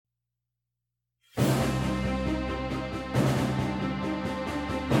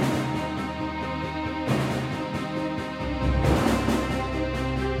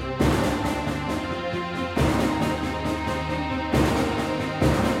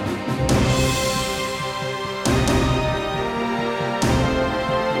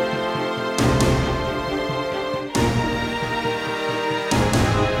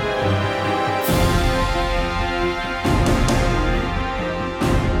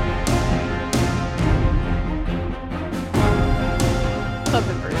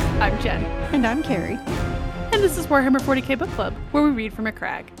And I'm Carrie. And this is Warhammer 40k Book Club, where we read from a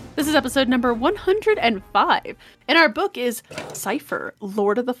crag. This is episode number 105, and our book is Cypher,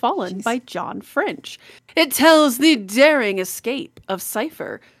 Lord of the Fallen by John French. It tells the daring escape of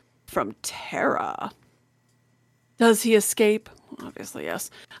Cypher from Terra. Does he escape? Obviously,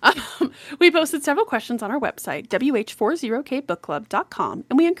 yes. We posted several questions on our website, WH40kbookclub.com,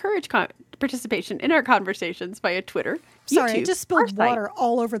 and we encourage participation in our conversations via Twitter, Sorry, YouTube, I just spilled water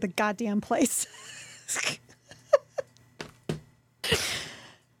all over the goddamn place.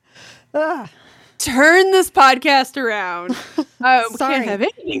 Turn this podcast around. We Sorry. can't have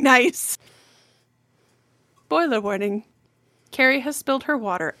anything nice. Spoiler warning. Carrie has spilled her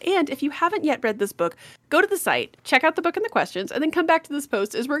water. And if you haven't yet read this book, go to the site, check out the book and the questions, and then come back to this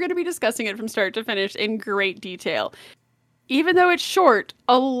post as we're going to be discussing it from start to finish in great detail. Even though it's short,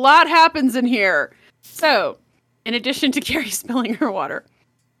 a lot happens in here. So, in addition to Carrie spilling her water,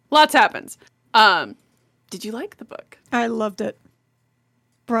 lots happens. Did you like the book? I loved it.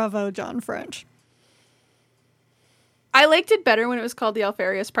 Bravo, John French. I liked it better when it was called the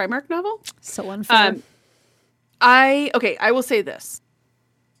Alfarius Primarch novel. So unfair. I will say this.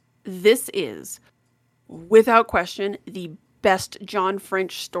 This is, without question, the best John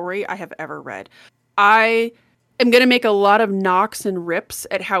French story I have ever read. I am going to make a lot of knocks and rips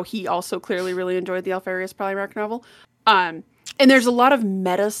at how he also clearly really enjoyed the Alfarius Primarch novel. And there's a lot of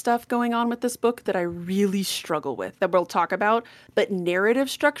meta stuff going on with this book that I really struggle with that we'll talk about. But narrative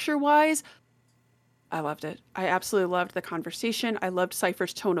structure-wise, I loved it. I absolutely loved the conversation. I loved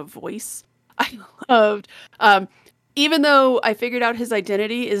Cypher's tone of voice. I loved, even though I figured out his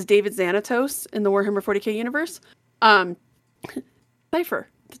identity is David Xanatos in the Warhammer 40k universe, Cypher,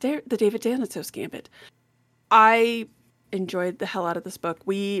 the David Xanatos Gambit. I enjoyed the hell out of this book.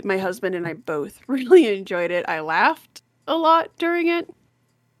 My husband and I both really enjoyed it. I laughed a lot during it.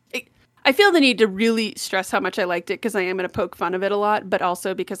 I feel the need to really stress how much I liked it because I am going to poke fun of it a lot, but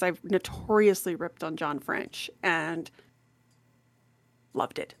also because I've notoriously ripped on John French and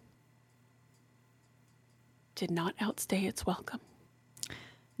loved it. Did not outstay its welcome.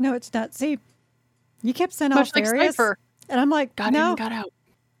 No, it's not. See, you kept saying Much like Alfarius, Cypher. and I'm like, Got no, in, got out.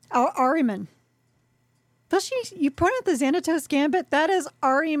 Ahriman. You pointed out the Xanatos Gambit. That is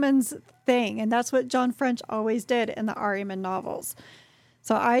Ahriman's thing, and that's what John French always did in the Ahriman novels.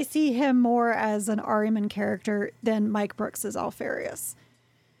 So I see him more as an Ahriman character than Mike Brooks as Alfarius.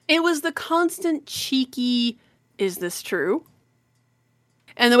 It was the constant cheeky, is this true?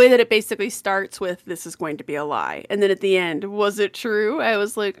 And the way that it basically starts with, this is going to be a lie. And then at the end, was it true? I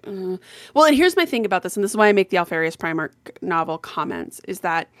was like, Well, and here's my thing about this, and this is why I make the Alfarius Primarch novel comments, is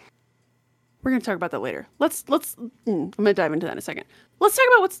that we're going to talk about that later. I'm going to dive into that in a second. Let's talk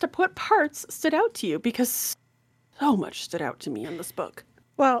about what parts stood out to you, because so much stood out to me in this book.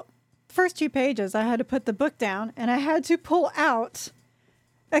 Well, first 2 pages, I had to put the book down, and I had to pull out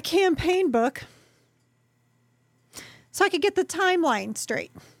a campaign book so I could get the timeline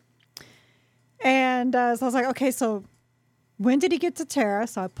straight. And so I was like, okay, so when did he get to Terra?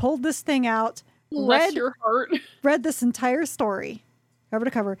 So I pulled this thing out, Bless your heart. read this entire story, cover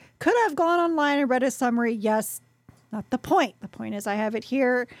to cover. Could I have gone online and read a summary? Yes. Not the point. The point is I have it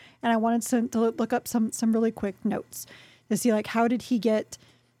here, and I wanted to look up some really quick notes to see, like, how did he get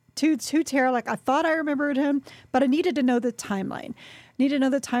to Terra? Like, I thought I remembered him, but I needed to know the timeline. I needed to know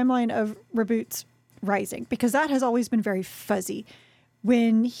the timeline of Reboot's Rising, because that has always been very fuzzy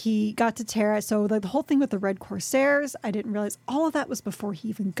when he got to Terra. So the whole thing with the Red Corsairs, I didn't realize all of that was before he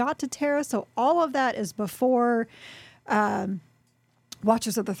even got to Terra. So all of that is before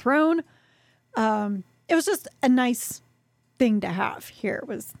Watchers of the Throne. It was just a nice thing to have here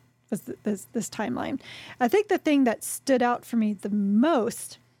was this timeline. I think the thing that stood out for me the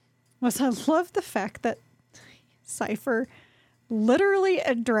most was I love the fact that Cypher literally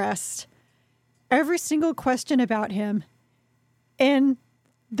addressed every single question about him in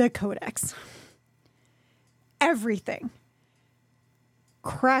the Codex. Everything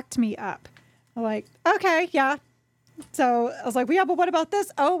cracked me up. I'm like, okay, yeah. So I was like, well, yeah, but what about this?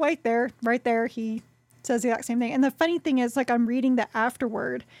 Oh, right there. He says the exact same thing. And the funny thing is, like, I'm reading the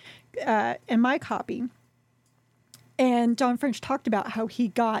afterword in my copy, and John French talked about how he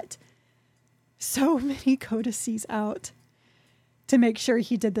got so many codices out to make sure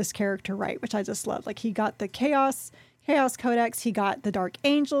he did this character right, which I just love. Like, he got the Chaos Codex, he got the Dark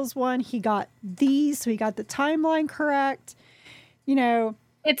Angels one, he got these, so he got the timeline correct. You know,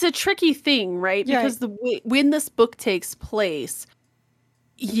 it's a tricky thing, right? Yeah. Because when this book takes place,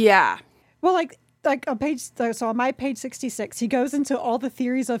 yeah. Well, like on my page 66, he goes into all the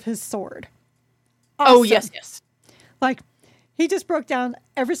theories of his sword. Awesome. Oh, yes. Like, He just broke down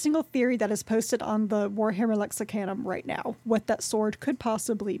every single theory that is posted on the Warhammer Lexicanum right now, what that sword could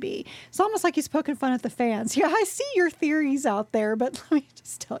possibly be. It's almost like he's poking fun at the fans. Yeah, I see your theories out there, but let me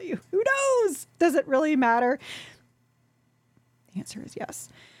just tell you, who knows? Does it really matter? The answer is yes.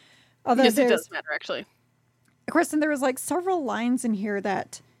 Although yes, it does matter, actually. Of course, and there was like several lines in here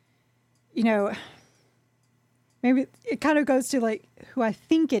that, you know, maybe it kind of goes to like who I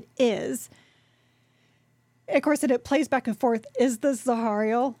think it is. Of course, and it plays back and forth. Is this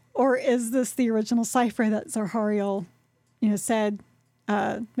Zahariel, or is this the original Cypher that Zahariel, you know, said,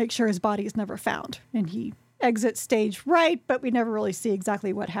 make sure his body is never found? And he exits stage right, but we never really see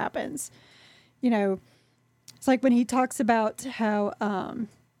exactly what happens. You know, it's like when he talks about how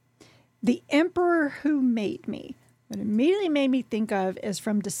the Emperor who made me, what immediately made me think of is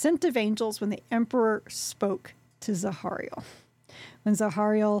from Descent of Angels when the Emperor spoke to Zahariel. When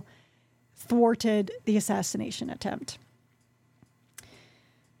Zahariel thwarted the assassination attempt.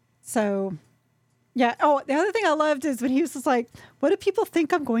 So, yeah. Oh, the other thing I loved is when he was just like, what do people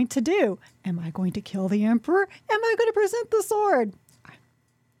think I'm going to do? Am I going to kill the Emperor? Am I going to present the sword?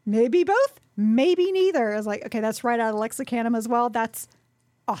 Maybe both, maybe neither. I was like, okay, that's right out of Lexicanum as well. That's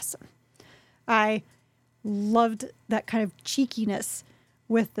awesome. I loved that kind of cheekiness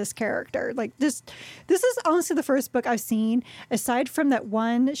with this character. Like this is honestly the first book I've seen, aside from that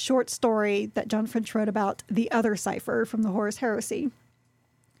one short story that John French wrote about the other Cypher from the Horus Heresy,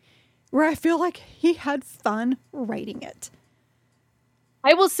 where I feel like he had fun writing it.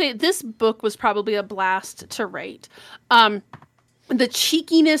 I will say this book was probably a blast to write. The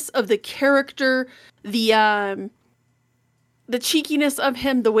cheekiness of the character, the cheekiness of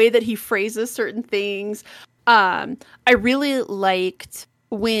him, the way that he phrases certain things. I really liked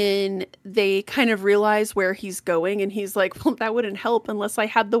when they kind of realize where he's going and he's like, well, that wouldn't help unless I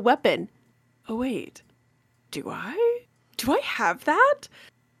had the weapon. Oh, wait, do I have that?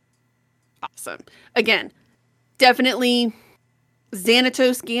 Awesome. Again, definitely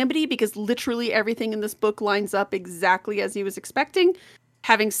Xanatos Gambity, because literally everything in this book lines up exactly as he was expecting.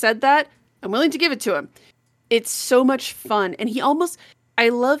 Having said that, I'm willing to give it to him. It's so much fun. And I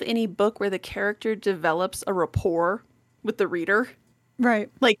love any book where the character develops a rapport with the reader.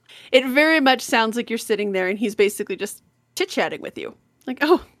 Right. Like, it very much sounds like you're sitting there and he's basically just chit-chatting with you. Like,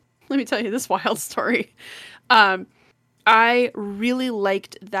 oh, let me tell you this wild story. I really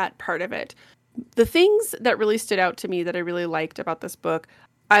liked that part of it. The things that really stood out to me that I really liked about this book,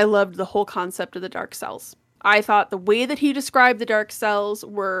 I loved the whole concept of the Dark Cells. I thought the way that he described the Dark Cells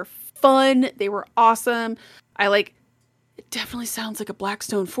were fun. They were awesome. It definitely sounds like a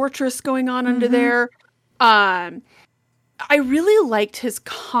Blackstone Fortress going on under there. I really liked his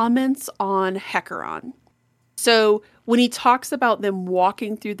comments on Hecaron. So when he talks about them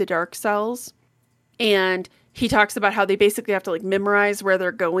walking through the Dark Cells, and he talks about how they basically have to like memorize where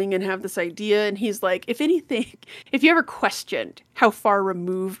they're going and have this idea. And he's like, if anything, if you ever questioned how far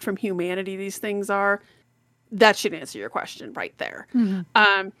removed from humanity these things are, that should answer your question right there.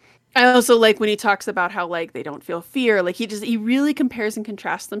 I also like when he talks about how like they don't feel fear. Like he really compares and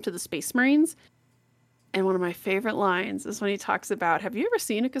contrasts them to the Space Marines. And one of my favorite lines is when he talks about, have you ever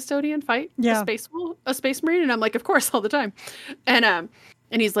seen a custodian fight a Space Marine? And I'm like, of course, all the time. And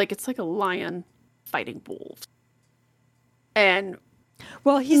he's like, it's like a lion fighting wolves. And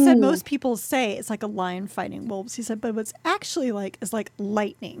well, he said most people say it's like a lion fighting wolves. He said, but what's actually like is like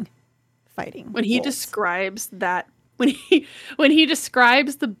lightning fighting when wolves. He describes that, when he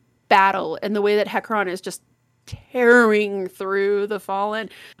describes the battle and the way that Hecaron is just tearing through the Fallen,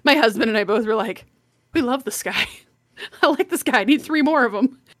 my husband and I both were like, we love this guy. I like this guy. I need 3 more of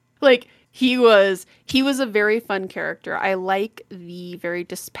them. Like he was a very fun character. I like the very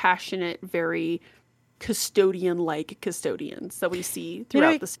dispassionate, very custodian-like custodians that we see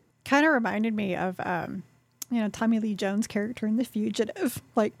throughout this. Kind of reminded me of, Tommy Lee Jones' character in The Fugitive.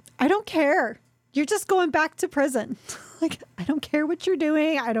 Like, I don't care. You're just going back to prison. Like, I don't care what you're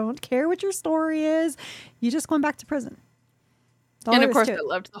doing. I don't care what your story is. You're just going back to prison. And of course, I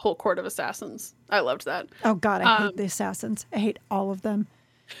loved the whole Court of Assassins. I loved that. Oh God, I hate the Assassins. I hate all of them.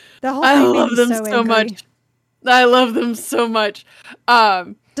 The whole I thing love them so much. I love them so much.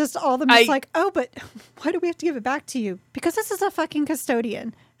 Just all of them just like, oh, but why do we have to give it back to you? Because this is a fucking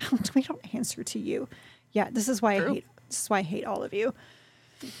custodian. We don't answer to you. Yeah, this is why I hate all of you.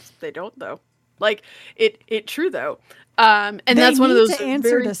 They don't though. Like it true though. And that's one of those to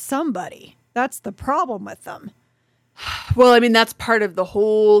answer to somebody. That's the problem with them. Well, I mean, that's part of the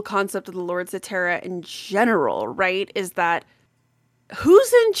whole concept of the Lords of Terra in general, right? Is that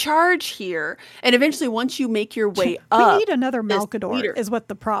who's in charge here? And eventually, once you make your way up... We need another Malkador, is what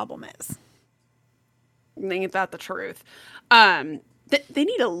the problem is. Ain't that the truth? They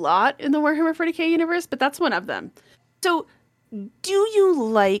need a lot in the Warhammer 40k universe, but that's one of them. So, do you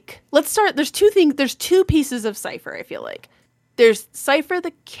like? Let's start. There's two things. There's two pieces of Cypher. I feel like there's Cypher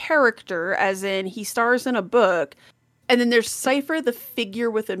the character, as in he stars in a book, and then there's Cypher the figure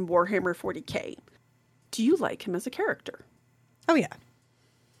within Warhammer 40k. Do you like him as a character? Oh yeah,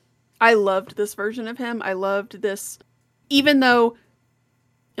 I loved this version of him. I loved this, even though,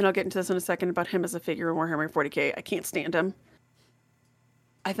 and I'll get into this in a second about him as a figure in Warhammer 40k. I can't stand him.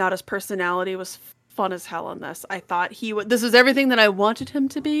 I thought his personality was fun as hell on this. I thought this was everything that I wanted him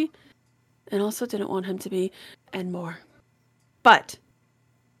to be, and also didn't want him to be, and more. But,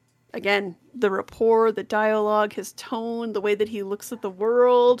 again, the rapport, the dialogue, his tone, the way that he looks at the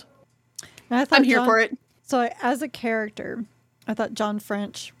world. I'm here for it. So as a character, I thought John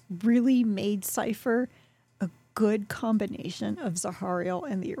French really made Cypher a good combination of Zahariel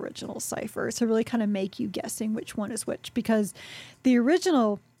and the original Cypher. So really kind of make you guessing which one is which. Because the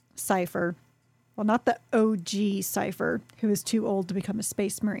original Cypher, well, not the OG Cypher, who was too old to become a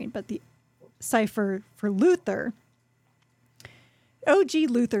space marine, but the Cypher for Luther, OG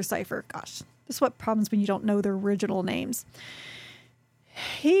Luther Cypher. Gosh, this is what problems when you don't know their original names.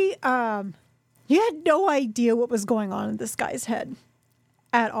 He had no idea what was going on in this guy's head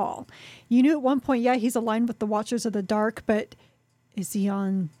at all. You knew at one point, yeah, he's aligned with the Watchers of the Dark, but is he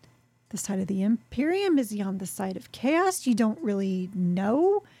on the side of the Imperium? Is he on the side of Chaos? You don't really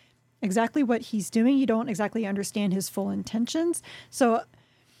know exactly what he's doing. You don't exactly understand his full intentions. So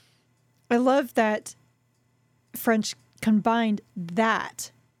I love that French combined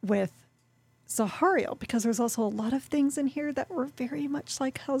that with Zahariel, because there's also a lot of things in here that were very much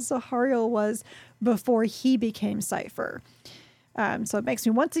like how Zahariel was before he became Cypher. So it makes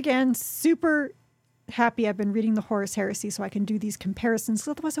me once again super happy I've been reading the Horus Heresy so I can do these comparisons.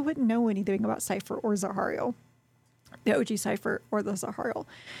 Otherwise I wouldn't know anything about Cypher or Zahariel, the OG Cypher or the Zahariel.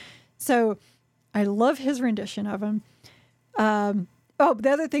 So I love his rendition of him. The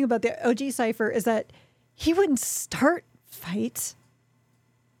other thing about the OG Cypher is that he wouldn't start fights.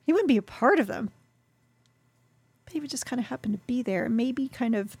 He wouldn't be a part of them. But he would just kind of happen to be there and maybe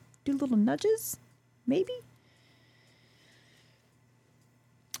kind of do little nudges. Maybe.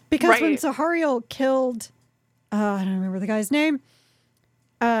 Because when Zahariel killed, I don't remember the guy's name,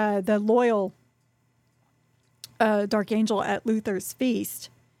 the loyal Dark Angel at Luther's feast,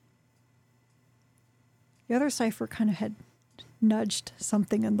 the other Cypher kind of had nudged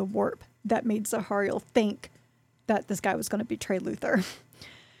something in the warp that made Zahariel think that this guy was going to betray Luther.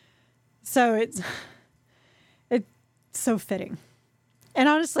 So it's so fitting. And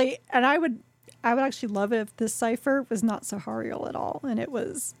honestly, and I would actually love it if this Cypher was not Zahariel at all, and it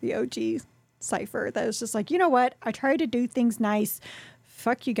was the OG Cypher that was just like, you know what? I try to do things nice.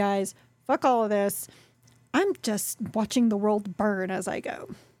 Fuck you guys. Fuck all of this. I'm just watching the world burn as I go.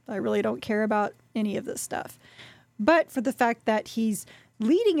 I really don't care about any of this stuff. But for the fact that he's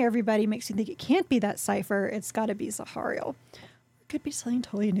leading everybody makes you think it can't be that Cypher. It's got to be Zahariel. It could be something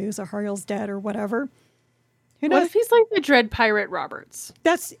totally new. Zahariel's dead or whatever. Who knows? What if he's like the Dread Pirate Roberts?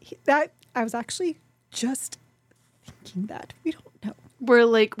 That I was actually just thinking that. We don't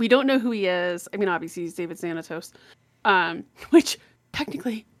know. We don't know who he is. I mean, obviously he's David Xanatos, which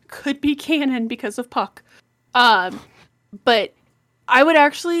technically could be canon because of Puck. But I would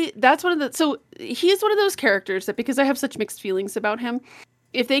actually, so he's one of those characters that, because I have such mixed feelings about him,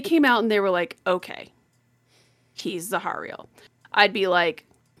 if they came out and they were like, okay, he's Zahariel, I'd be like,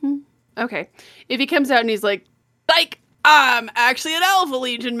 okay. If he comes out and he's like, I'm actually an Alpha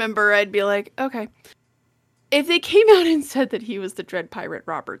Legion member, I'd be like, okay. If they came out and said that he was the Dread Pirate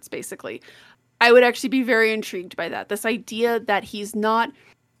Roberts, basically, I would actually be very intrigued by that. This idea that it's not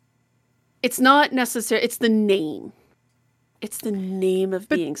necessary, it's the name. It's the name of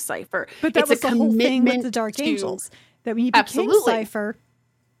being Cypher. But that it's was a the whole thing with the commitment Dark to- Angels. That when you became Cypher,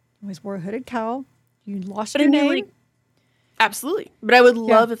 you always wore a hooded cowl. You lost your name. Absolutely. But I would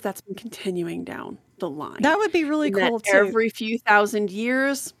love if that's been continuing down the line. That would be really cool too. Every few thousand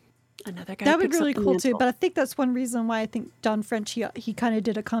years, another guy. That would be picks up really the cool too. mantle. But I think that's one reason why I think John French, he kind of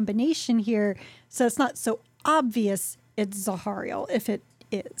did a combination here. So it's not so obvious it's Zahariel if it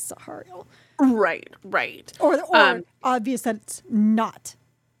is Zahariel. Right. Or obvious that it's not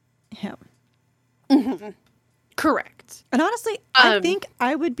him. Mm-hmm. Correct. And honestly, I think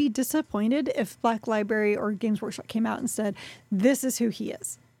I would be disappointed if Black Library or Games Workshop came out and said, this is who he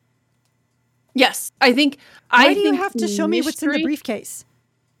is. Yes, I think. Why do you have to show me what's in the briefcase?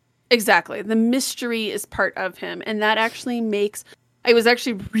 Exactly. The mystery is part of him. And that actually I was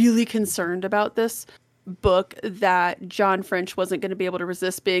actually really concerned about this book that John French wasn't going to be able to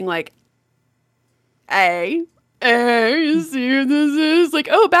resist being like, You see who this is? Like,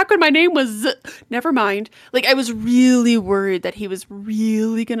 oh, back when my name was never mind. Like, I was really worried that he was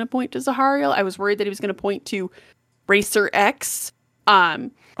really going to point to Zahariel. I was worried that he was going to point to Racer X. Oh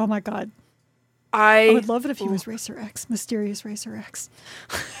my God. I would love it if he was Racer X, Mysterious Racer X.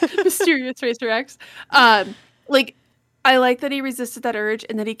 Mysterious Racer X. Like, I like that he resisted that urge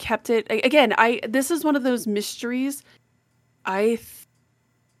and that he kept it. Again, this is one of those mysteries I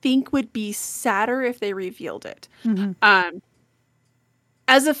think would be sadder if they revealed it. Mm-hmm.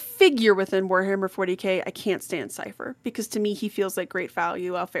 As a figure within Warhammer 40k, I can't stand Cypher because to me he feels like great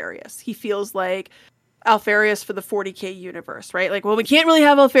value Alfarius. He feels like Alfarius for the 40k universe, right? Like, well, we can't really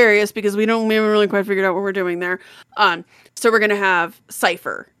have Alfarius because we haven't really quite figured out what we're doing there. So we're gonna have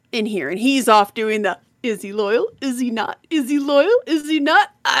Cypher in here, and he's off doing the is he loyal? Is he not? Is he loyal? Is he not?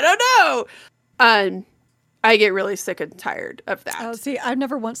 I don't know. I get really sick and tired of that. Oh, see, I've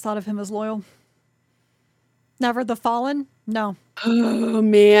never once thought of him as loyal. Never the Fallen? No. Oh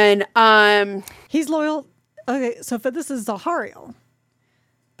man. He's loyal. Okay, so if this is Zahariel,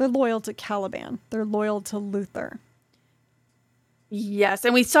 they're loyal to Caliban. They're loyal to Luther. Yes,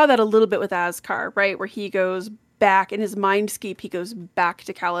 and we saw that a little bit with Azkar, right? Where he goes back in his mindscape, he goes back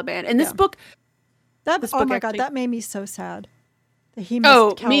to Caliban. And this book, oh my God, that made me so sad. That he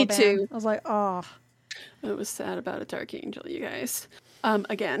missed Caliban. Me too. I was like, oh. I was sad about a Dark Angel, you guys.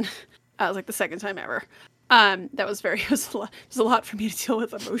 Again, I was like the second time ever. That was it was a lot for me to deal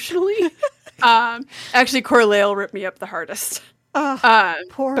with emotionally. Actually, Corleil ripped me up the hardest.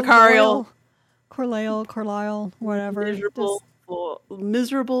 Poor Bacariel. Carlisle, whatever.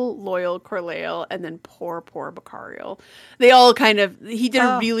 Miserable, loyal Corleil, and then poor Bacariel. They all he did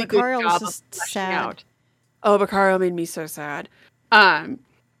a really Bacariel good job was of fleshing sad. out. Oh, Bacariel made me so sad.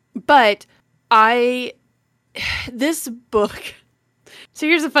 But this book, so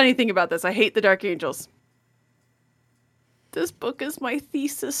here's the funny thing about this. I hate the Dark Angels. This book is my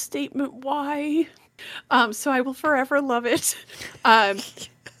thesis statement why. So I will forever love it.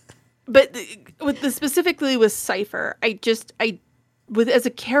 But specifically with Cypher, as a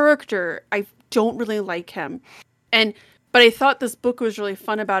character, I don't really like him. But I thought this book was really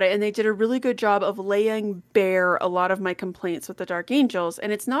fun about it, and they did a really good job of laying bare a lot of my complaints with the Dark Angels.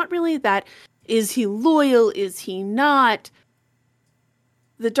 And it's not really that, is he loyal? Is he not?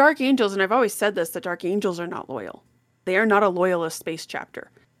 The Dark Angels, and I've always said this, the Dark Angels are not loyal. They are not a loyalist Space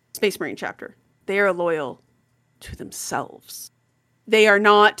Marine chapter. They are loyal to themselves. They are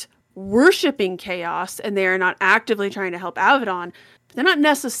not worshipping chaos, and they are not actively trying to help Avedon. But they're not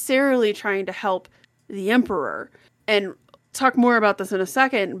necessarily trying to help the Emperor. And talk more about this in a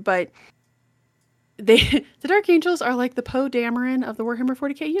second, but the Dark Angels are like the Poe Dameron of the Warhammer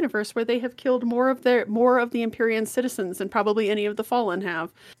 40k universe, where they have killed more of the Empyrean citizens than probably any of the Fallen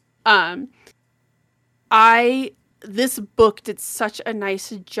have. This book did such a nice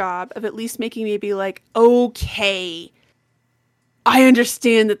job of at least making me be like, okay, I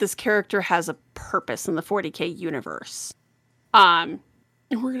understand that this character has a purpose in the 40k universe. And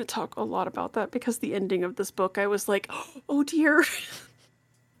we're going to talk a lot about that because the ending of this book, I was like, oh dear.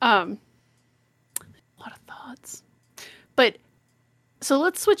 A lot of thoughts. But so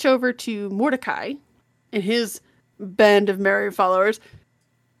let's switch over to Mordecai and his band of merry followers.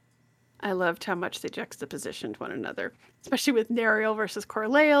 I loved how much they juxtapositioned one another, especially with Neriel versus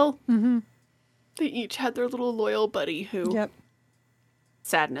Corleil. Mm-hmm. They each had their little loyal buddy who... Yep.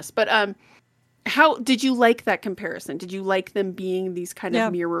 Sadness. But how did you like that comparison? Did you like them being these kind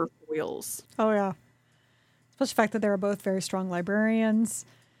of mirror foils? Oh, yeah. Especially the fact that they were both very strong librarians.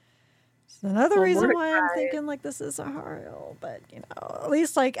 It's another reason why I'm thinking like this is Zahariel. But, at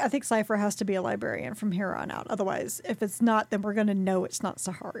least I think Cypher has to be a librarian from here on out. Otherwise, if it's not, then we're going to know it's not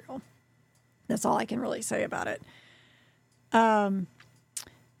Zahariel. That's all I can really say about it. But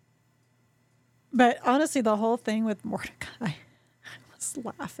honestly, the whole thing with Mordecai,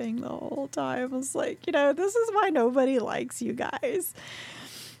 laughing the whole time. I was like, this is why nobody likes you guys.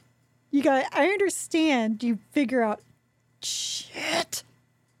 I understand you figure out, shit,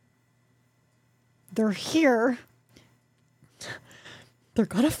 they're here. They're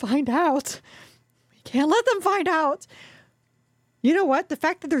gonna find out. We can't let them find out. You know what? The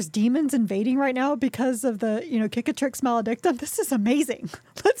fact that there's demons invading right now because of the, Cicatrix maledictum, this is amazing.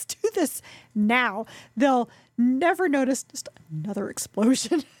 Let's do this now. They'll never notice just another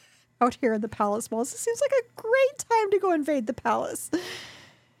explosion out here in the palace walls. It seems like a great time to go invade the palace.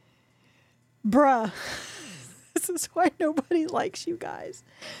 Bruh. This is why nobody likes you guys.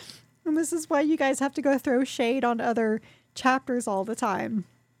 And this is why you guys have to go throw shade on other chapters all the time.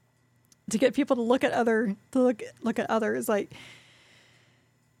 To get people to look at others like...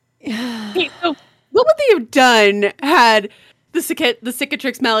 Okay, so What would they have done had the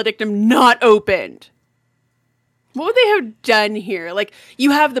Cicatrix Maledictum not opened? What would they have done here? Like,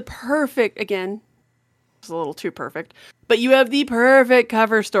 you have the perfect, again, it's a little too perfect, but you have the perfect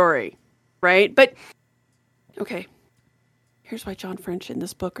cover story, right? But, okay, here's why John French and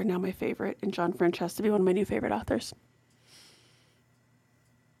this book are now my favorite, and John French has to be one of my new favorite authors.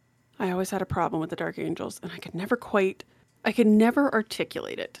 I always had a problem with the Dark Angels, and I could never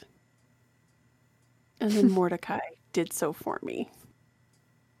articulate it. And then Mordecai did so for me.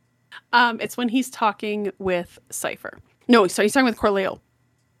 It's when he's talking with Cypher. No, so he's talking with Corleone.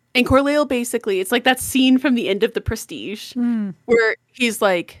 And Corleone basically, it's like that scene from the end of The Prestige where he's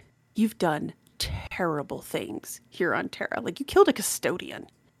like, you've done terrible things here on Terra. Like, you killed a custodian.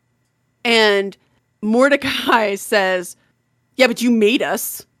 And Mordecai says, yeah, but you made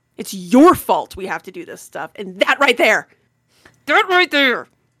us. It's your fault we have to do this stuff. And that right there.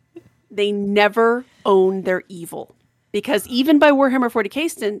 They never own their evil, because even by Warhammer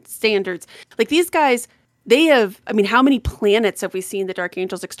 40k standards, like, these guys, they have, I mean, how many planets have we seen the Dark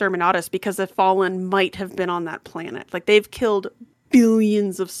Angels Exterminatus because the Fallen might have been on that planet? Like, they've killed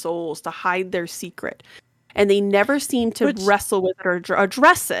billions of souls to hide their secret, and they never seem to wrestle with it or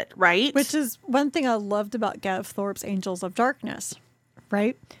address it, right? Which is one thing I loved about Gav Thorpe's Angels of Darkness,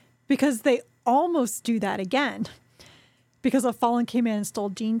 right? Because they almost do that again. Because a Fallen came in and stole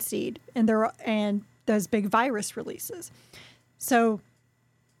Gene Seed, and those big virus releases. So,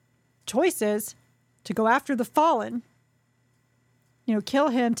 choices to go after the Fallen, kill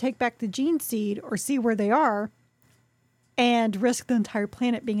him, take back the Gene Seed, or see where they are, and risk the entire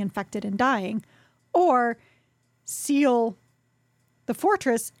planet being infected and dying, or seal the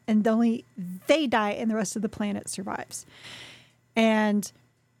fortress and only they die and the rest of the planet survives. And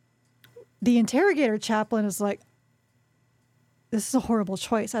the interrogator chaplain is like, this is a horrible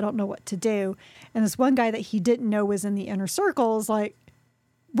choice. I don't know what to do. And this one guy that he didn't know was in the inner circle is like,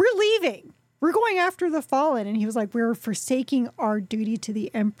 we're leaving. We're going after the Fallen. And he was like, we're forsaking our duty to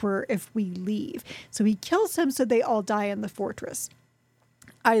the Emperor if we leave. So he kills him so they all die in the fortress.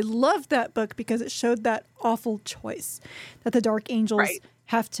 I loved that book because it showed that awful choice that the Dark Angels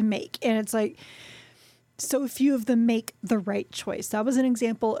have to make. And it's like, so few of them make the right choice. That was an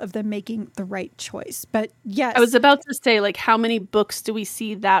example of them making the right choice. But yes. I was about to say, like, how many books do we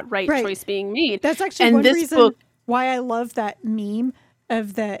see that right choice being made? That's actually one reason why I love that meme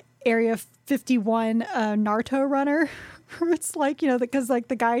of the Area 51 Naruto runner. It's like, because like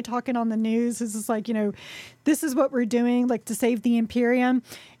the guy talking on the news is just like, this is what we're doing, like, to save the Imperium.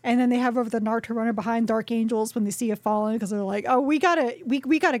 And then they have over the Naruto runner behind Dark Angels when they see a Fallen, because they're like, oh, we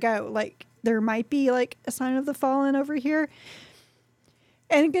gotta go. Like, there might be like a sign of the Fallen over here.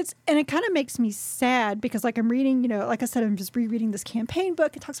 And it kind of makes me sad because, like, I'm reading, like I said, I'm just rereading this campaign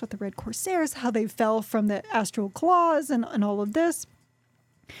book. It talks about the Red Corsairs, how they fell from the astral claws and all of this.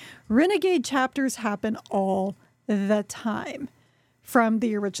 Renegade chapters happen all the time from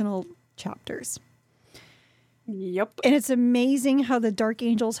the original chapters. Yep. And it's amazing how the Dark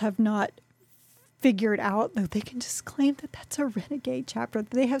Angels have not figured out that they can just claim that that's a renegade chapter.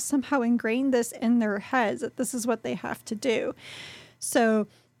 They have somehow ingrained this in their heads that this is what they have to do. So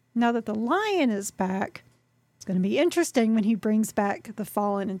now that the Lion is back, it's going to be interesting when he brings back the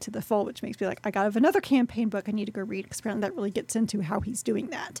Fallen into the fold, which makes me like, I got another campaign book I need to go read, because apparently that really gets into how he's doing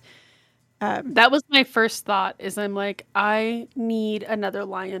that. That was my first thought, is I'm like, I need another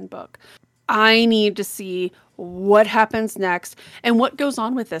Lion book. I need to see what happens next and what goes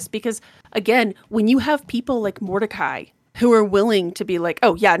on with this. Because, again, when you have people like Mordecai who are willing to be like,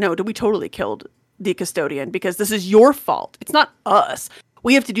 oh, yeah, no, we totally killed the custodian because this is your fault. It's not us.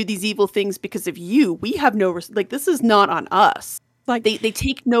 We have to do these evil things because of you. We have no, this is not on us. Like, they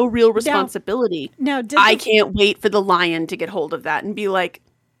take no real responsibility. Now I can't wait for the Lion to get hold of that and be like,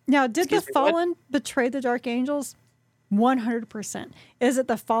 now, did the Fallen betray the Dark Angels? 100%. Is it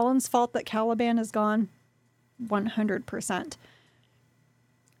the Fallen's fault that Caliban is gone? 100%.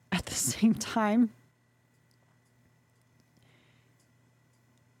 At the same time,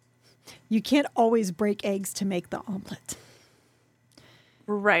 you can't always break eggs to make the omelet.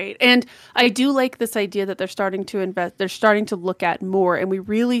 Right. And I do like this idea that they're starting to invest, they're starting to look at more. And we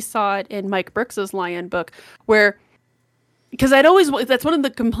really saw it in Mike Brooks's Lion book, where, because that's one of the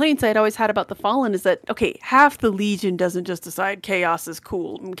complaints I'd always had about the Fallen, is that, okay, half the Legion doesn't just decide chaos is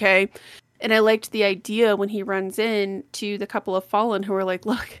cool, okay? And I liked the idea when he runs in to the couple of Fallen who are like,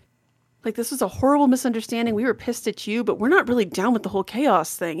 look, like, this was a horrible misunderstanding. We were pissed at you, but we're not really down with the whole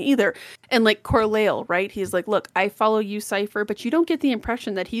chaos thing either. And like Corleone, right? He's like, look, I follow you, Cypher, but you don't get the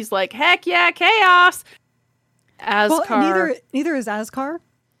impression that he's like, heck yeah, chaos. Ascar. Well, neither is Ascar.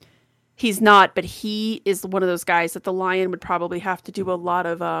 He's not, but he is one of those guys that the lion would probably have to do a lot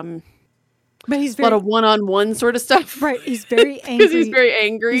of But he's a lot very of one-on-one sort of stuff. right. He's very angry. Because he's very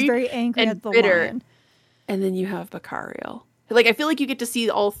angry. He's very angry and at the bitter. lion. And then you have Bacariel. Like, I feel like you get to see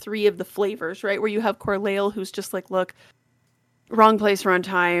all three of the flavors, right? Where you have Corlael, who's just like, look, wrong place, wrong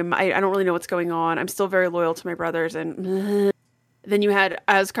time. I don't really know what's going on. I'm still very loyal to my brothers. And then you had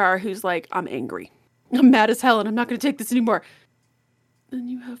Ascar, who's like, I'm angry. I'm mad as hell, and I'm not going to take this anymore. Then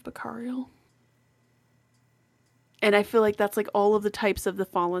you have Bacariel. And I feel like that's like all of the types of the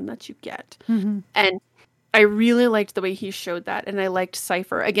Fallen that you get. Mm-hmm. And I really liked the way he showed that. And I liked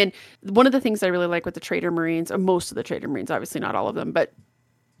Cypher. Again, one of the things I really like with the Trader Marines, or most of the Trader Marines, obviously not all of them, but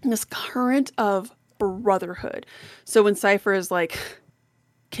this current of brotherhood. So when Cypher is like,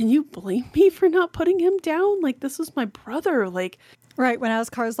 can you blame me for not putting him down? Like, this was my brother. Like, right. When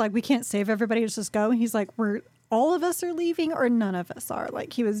Askar's like, we can't save everybody, let's just go. And he's like, all of us are leaving or none of us are.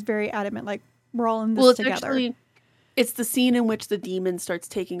 Like, he was very adamant, like, we're all in this together. It's the scene in which the demon starts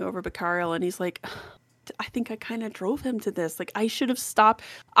taking over Bacariel, and he's like, I think I kind of drove him to this. Like, I should have stopped.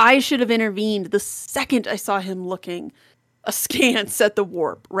 I should have intervened the second I saw him looking askance at the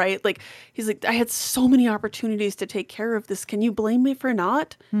warp, right? Like, he's like, I had so many opportunities to take care of this. Can you blame me for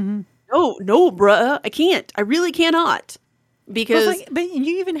not? Mm-hmm. No, bruh. I can't. I really cannot. Because... Well, but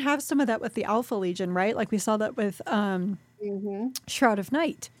you even have some of that with the Alpha Legion, right? Like, we saw that with Shroud of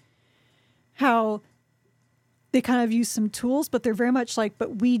Night. How they kind of use some tools, but they're very much like,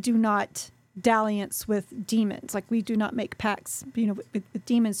 but we do not dalliance with demons. Like, we do not make pacts, with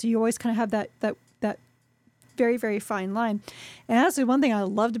demons. So you always kind of have that very, very fine line. And actually, one thing I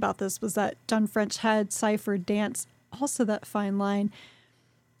loved about this was that John French had Cypher dance also that fine line.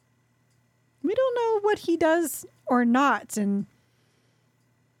 We don't know what he does or not. And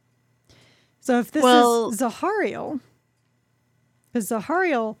so if this is Zahariel, because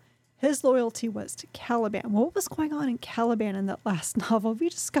Zahariel, his loyalty was to Caliban. What was going on in Caliban in that last novel? We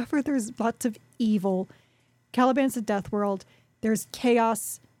discovered there's lots of evil. Caliban's a death world. There's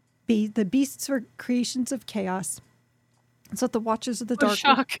chaos. The beasts were creations of chaos. So the Watchers of the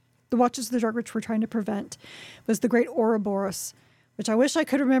Dark, the Watchers of the Dark, which we're trying to prevent, was the great Ouroboros, which I wish I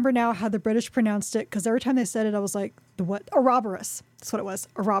could remember now how the British pronounced it, because every time they said it, I was like, the what? Ouroboros. That's what it was.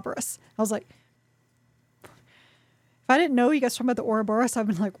 Ouroboros. I was like, if I didn't know you guys talking about the Ouroboros, I've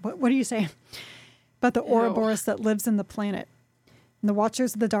been like, what are you saying? About the Ouroboros that lives in the planet. And the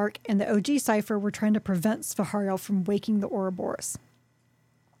Watchers of the Dark and the OG Cypher were trying to prevent Svahariel from waking the Ouroboros.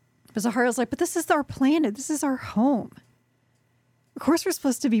 But Zahariel's like, but this is our planet. This is our home. Of course we're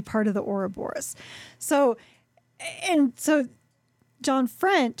supposed to be part of the Ouroboros. So John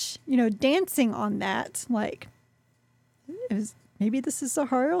French, dancing on that, like, maybe this is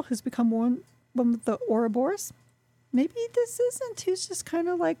Zahariel who's become one with the Ouroboros. Maybe this isn't. Who's just kind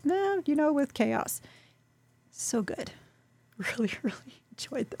of like, nah, with chaos. So good. Really, really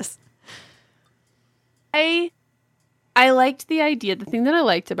enjoyed this. I liked the idea. The thing that I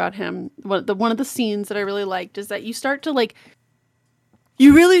liked about him, one of the scenes that I really liked, is that you start to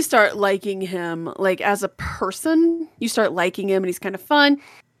you really start liking him, like, as a person. You start liking him, and he's kind of fun.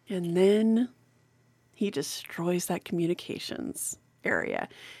 And then he destroys that communications area.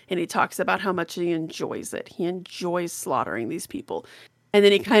 And he talks about how much he enjoys it. He enjoys slaughtering these people. And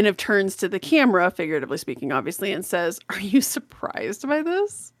then he kind of turns to the camera, figuratively speaking, obviously, and says, are you surprised by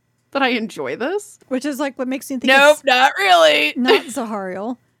this? That I enjoy this? Which is like what makes me think nope, not really. Not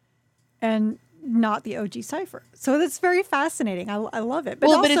Zahariel and not the OG Cypher. So that's very fascinating. I love it. But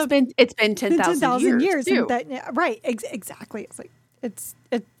well, also, but it's been 10,000 years too. Right. Exactly. It's like, it's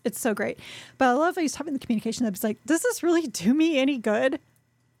so great. But I love how he's talking the communication that it's like, does this really do me any good?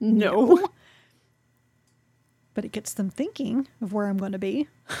 No. But it gets them thinking of where I'm going to be.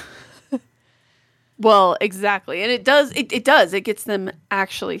 Well, exactly. And it does. It gets them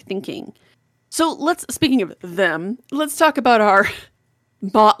actually thinking. So speaking of them, let's talk about our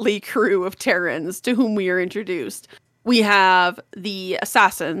motley crew of Terrans to whom we are introduced. We have the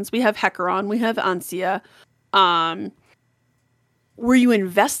assassins. We have Hecaron. We have Ansia. Were you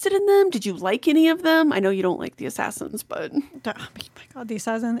invested in them? Did you like any of them? I know you don't like the assassins, but... Oh my God, the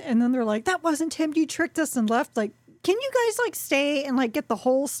assassin. And then they're like, that wasn't him. You tricked us and left. Like, can you guys stay and get the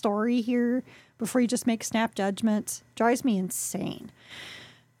whole story here before you just make snap judgments? Drives me insane.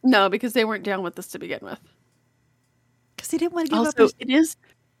 No, because they weren't down with this to begin with. Because they didn't want to give up.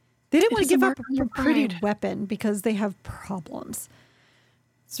 They didn't want to give up a pretty weapon because they have problems.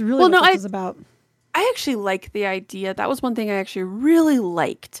 It's really what this is about. I actually like the idea. That was one thing I actually really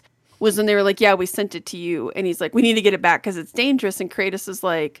liked, was when they were like, yeah, we sent it to you. And he's like, we need to get it back because it's dangerous. And Kratos is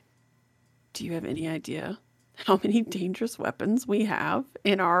like, do you have any idea how many dangerous weapons we have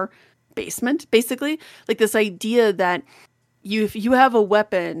in our basement, basically. Like this idea that if you have a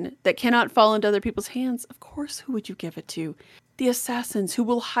weapon that cannot fall into other people's hands, of course, who would you give it to? The assassins who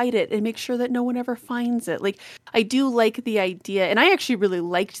will hide it and make sure that no one ever finds it. Like, I do like the idea. And I actually really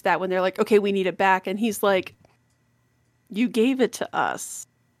liked that when they're like, okay, we need it back. And he's like, you gave it to us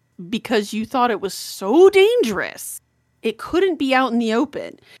because you thought it was so dangerous. It couldn't be out in the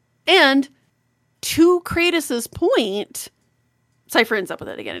open. And to Kratos's point, Cypher ends up with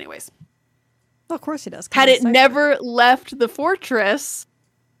it again anyways. Well, of course he does. Had it never left the fortress,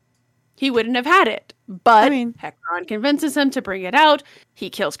 he wouldn't have had it. But Hekaron convinces him to bring it out. He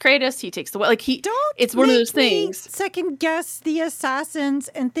kills Kratos. He takes the it's one of those things. Second guess the assassins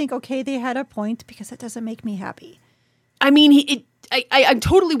and think, okay, they had a point, because that doesn't make me happy. I mean, I'm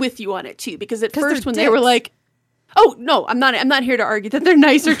totally with you on it too, because at first when they were like, oh no, I'm not here to argue that they're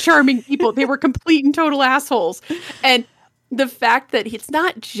nice or charming people. They were complete and total assholes. And the fact that it's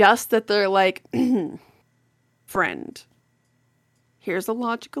not just that they're like, friend, here's a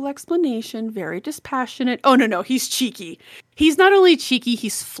logical explanation, very dispassionate. Oh, no, he's cheeky. He's not only cheeky,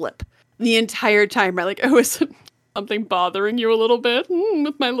 he's flip the entire time, right? Like, oh, is something bothering you a little bit?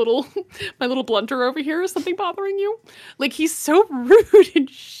 With my little blunter over here, is something bothering you? Like, he's so rude and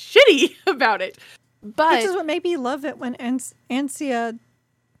shitty about it. But which is what made me love it when Ansia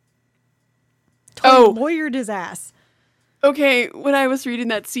totally lawyered his ass. Okay, when I was reading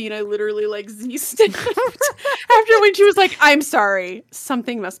that scene, I literally zeezed it after when she was like, I'm sorry,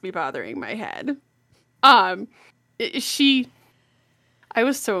 something must be bothering my head. I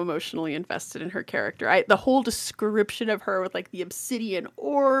was so emotionally invested in her character. The whole description of her with the obsidian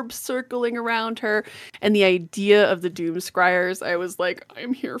orb circling around her and the idea of the Doomscryers, I was like,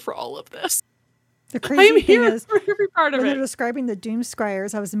 I'm here for all of this. The crazy thing is, for every part of when it. they're describing the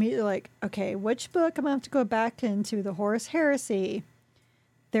Doomscryers, I was immediately like, okay, which book I'm going to have to go back into? The Horus Heresy.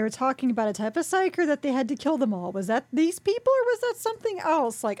 They were talking about a type of psyker that they had to kill them all. Was that these people or was that something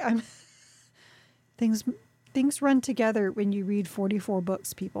else? Things run together when you read 44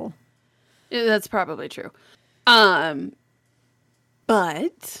 books, people. Yeah, that's probably true. But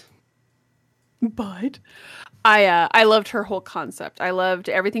I loved her whole concept. I loved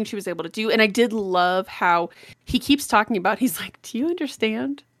everything she was able to do. And I did love how he keeps talking about, he's like, do you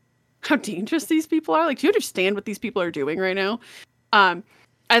understand how dangerous these people are? Do you understand what these people are doing right now? I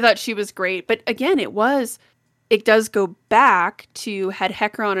thought she was great. But again, it does go back to had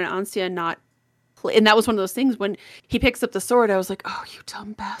Hekaron and Ansia not play. And that was one of those things when he picks up the sword, I was like, oh, you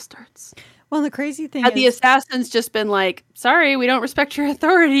dumb bastards. Well, the crazy thing had the assassins just been like, sorry, we don't respect your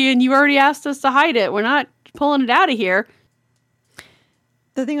authority and you already asked us to hide it. We're not pulling it out of here.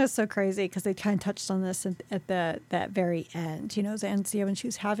 The thing was so crazy because they kind of touched on this at that very end. Ansia, when she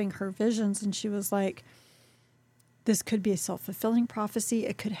was having her visions and she was like, this could be a self-fulfilling prophecy.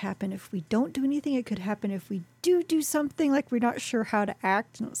 It could happen if we don't do anything. It could happen if we do something. We're not sure how to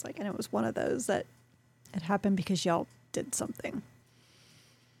act. And it was one of those that it happened because y'all did something.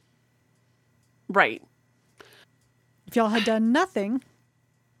 Right. If y'all had done nothing.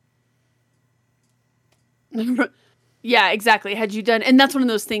 Yeah, exactly. Had you done, and that's one of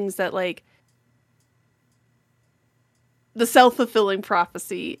those things that the self-fulfilling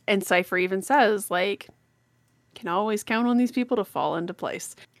prophecy, and Cypher even says, can always count on these people to fall into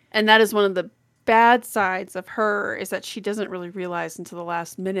place. And that is one of the bad sides of her, is that she doesn't really realize until the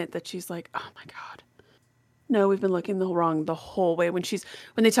last minute that she's like, oh my God. No, we've been looking wrong the whole way. When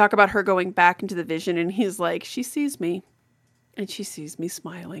they talk about her going back into the vision and he's like, she sees me and she sees me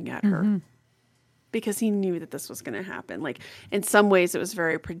smiling at her because he knew that this was going to happen. In some ways it was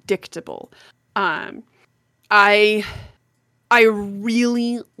very predictable. I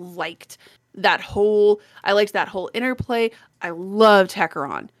really liked that whole interplay. I loved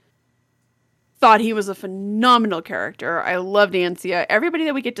Hekaron. Thought he was a phenomenal character. I loved Ansia. Everybody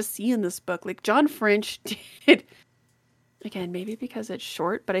that we get to see in this book, John French did, again, maybe because it's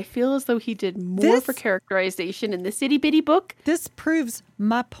short, but I feel as though he did more for characterization in this itty bitty book. This proves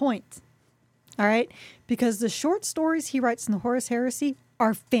my point. All right? Because the short stories he writes in the Horus Heresy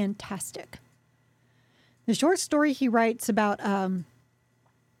are fantastic. The short story he writes about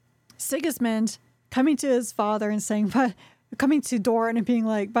Sigismund coming to his father and saying, coming to Doran and being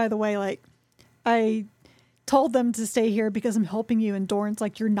like, by the way, I told them to stay here because I'm helping you. And Doran's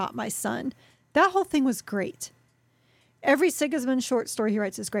like, you're not my son. That whole thing was great. Every Sigismund short story he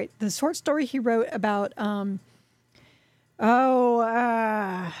writes is great. The short story he wrote about, it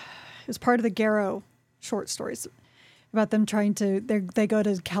was part of the Garrow short stories about them trying to, they go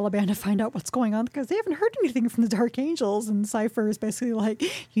to Caliban to find out what's going on because they haven't heard anything from the Dark Angels. And Cypher is basically like,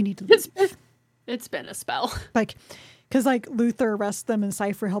 you need to leave. It's been a spell. Because, like, Luther arrests them and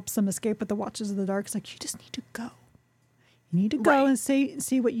Cypher helps them escape with the Watches of the Dark. It's like, you just need to go. You need to go and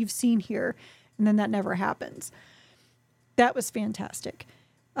see what you've seen here. And then that never happens. That was fantastic.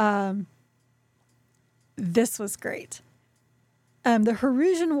 This was great. The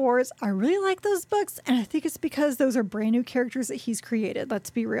Harusian Wars, I really like those books. And I think it's because those are brand new characters that he's created. Let's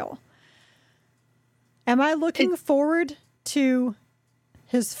be real. Am I looking forward to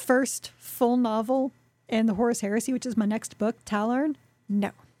his first full novel in the Horus Heresy, which is my next book, Tallarn?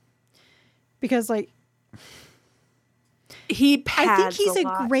 No. Because, like, he pads I think he's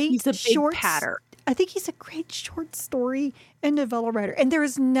a great He's a big short patter. I think he's a great short story and novella writer. And there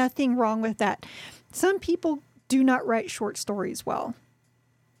is nothing wrong with that. Some people do not write short stories well.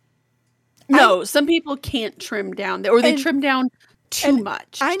 No, some people can't trim down, or they trim down too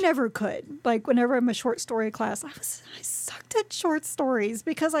much. I never could. Like, whenever I'm a short story class, I sucked at short stories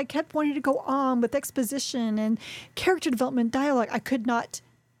because I kept wanting to go on with exposition and character development, dialogue. I could not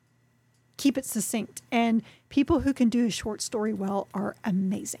keep it succinct. And people who can do a short story well are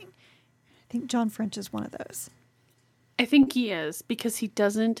amazing. I think John French is one of those. I think he is, because he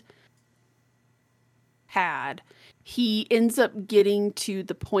doesn't he ends up getting to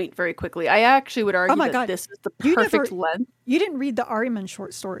the point very quickly. I actually would argue that this is the perfect length. You didn't read the Ariman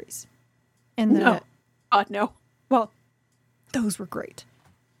short stories. No. No. Well, those were great.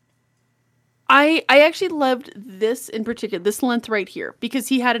 I actually loved this in particular, this length right here, because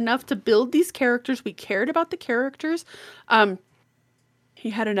he had enough to build these characters. We cared about the characters. He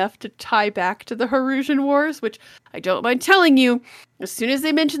had enough to tie back to the Harusian Wars, which I don't mind telling you. As soon as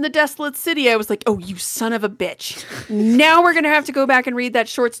they mentioned the Desolate City, I was like, oh, you son of a bitch. Now we're going to have to go back and read that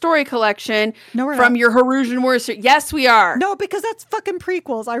short story collection from your Harusian Wars. Yes, we are. No, because that's fucking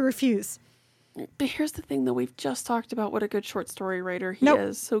prequels. I refuse. But here's the thing, though. We've just talked about what a good short story writer he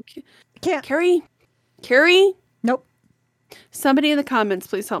is. So can't. Carrie? Nope. Somebody in the comments,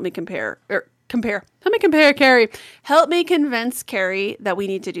 please help me compare. Help me compare, Carrie. Help me convince Carrie that we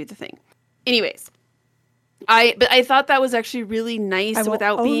need to do the thing. Anyways, I thought that was actually really nice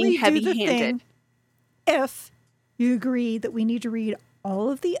without being heavy-handed. If you agree that we need to read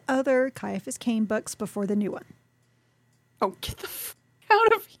all of the other Caiaphas Cain books before the new one. Oh, get the f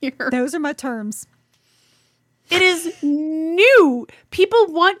out of here. Those are my terms. It is new. People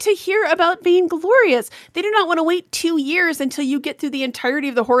want to hear about being glorious. They do not want to wait 2 years until you get through the entirety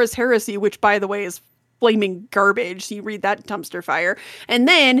of the Horus Heresy, which, by the way, is flaming garbage. You read that dumpster fire. And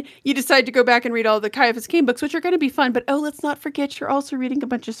then you decide to go back and read all the Caiaphas Cain books, which are going to be fun. But, let's not forget, you're also reading a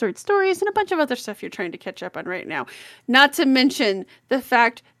bunch of short stories and a bunch of other stuff you're trying to catch up on right now. Not to mention the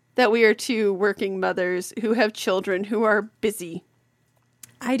fact that we are two working mothers who have children who are busy.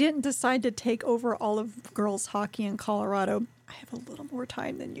 I didn't decide to take over all of girls hockey in Colorado. I have a little more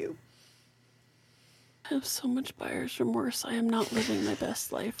time than you. I have so much buyer's remorse. I am not living my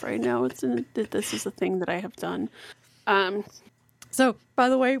best life right now. This is a thing that I have done. So, by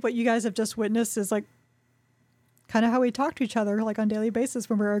the way, what you guys have just witnessed is like kind of how we talk to each other, like on a daily basis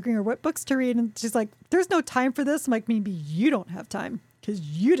when we're arguing or what books to read. And she's like, there's no time for this. I'm like, maybe you don't have time because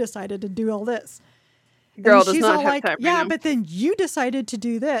you decided to do all this. Girl does not have time. Yeah, but then you decided to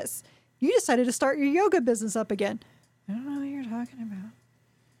do this. You decided to start your yoga business up again. I don't know what you're talking about.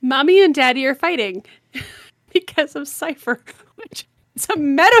 Mommy and Daddy are fighting because of Cypher, which is a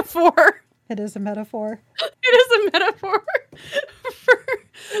metaphor. It is a metaphor. It is a metaphor for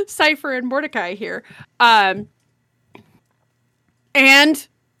Cypher and Mordecai here. And in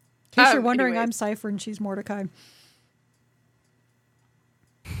case you're wondering, I'm Cypher and she's Mordecai.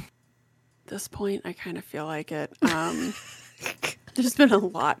 This point, I kind of feel like it. There's been a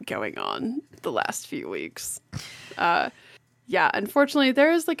lot going on the last few weeks. Unfortunately,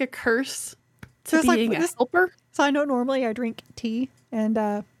 there is like a curse to being a helper. So I know normally I drink tea and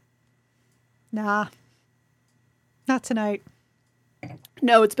nah, not tonight.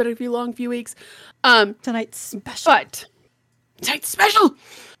 No, it's been a long few weeks. Tonight's special. Tonight's special.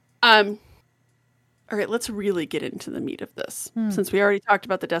 All right, let's really get into the meat of this. Since we already talked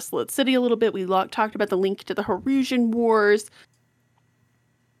about the Desolate City a little bit, we talked about the link to the Harusian Wars.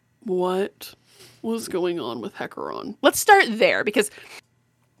 What was going on with Hecaron? Let's start there, because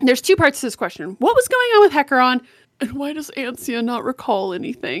there's two parts to this question. What was going on with Hecaron, and why does Ansia not recall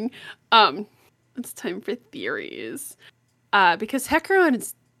anything? It's time for theories. Because Hecaron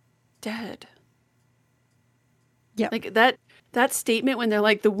is dead. Yeah. Like that statement when they're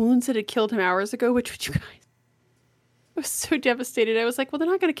like, the wounds that had killed him hours ago, which you guys, I was so devastated. I was like, well, they're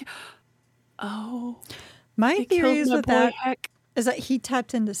not going to kill. Oh. My theory is with that is that he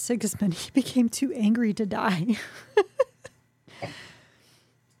tapped into Sigismund. He became too angry to die.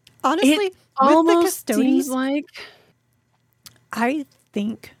 Honestly, it almost seems like I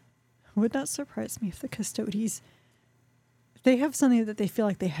think it would not surprise me if the Custodes, if they have something that they feel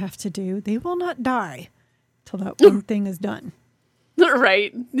like they have to do, they will not die till that one thing is done.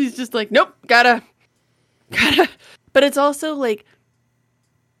 Right. He's just like, nope, gotta. But it's also like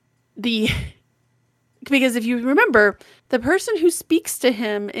because if you remember, the person who speaks to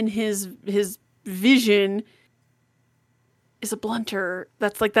him in his vision is a blunter.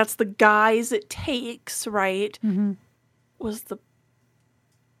 That's the guise it takes, right? Mm-hmm. I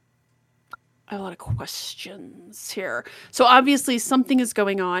have a lot of questions here. So obviously something is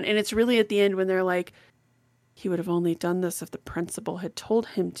going on, and it's really at the end when they're like, he would have only done this if the principal had told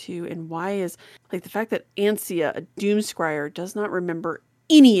him to. And why is, like, the fact that Ansia, a Doomscryer, does not remember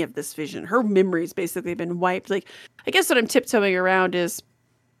any of this vision. Her memory's basically been wiped. Like, I guess what I'm tiptoeing around is,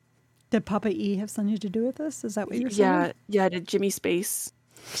 did Papa E have something to do with this? Is that what you're saying? Yeah. Did Jimmy Space,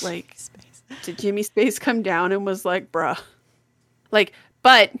 did Jimmy Space come down and was like, bruh, like,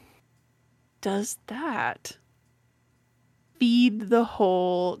 but does that feed the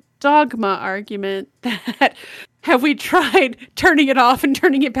whole dogma argument that have we tried turning it off and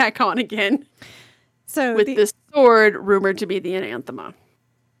turning it back on again? So with this sword rumored to be the anathema.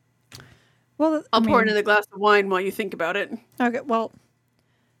 Well, I'll pour into the glass of wine while you think about it. Okay, well,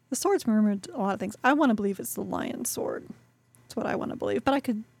 the sword's rumored a lot of things. I want to believe it's the lion sword. That's what I want to believe. But I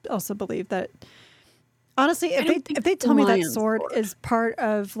could also believe that, honestly, if they tell me that sword is part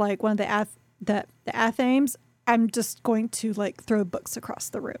of like one of the Athames, I'm just going to like throw books across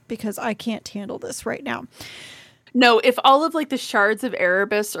the room because I can't handle this right now. No, if all of like the shards of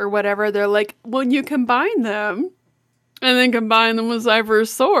Erebus or whatever, they're like, when you combine them and then combine them with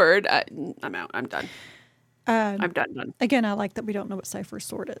Cypher's sword, I'm out. I'm done. I'm done. Again, I like that we don't know what Cypher's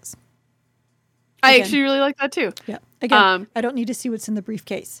sword is. I actually really like that too. Yeah. Again, I don't need to see what's in the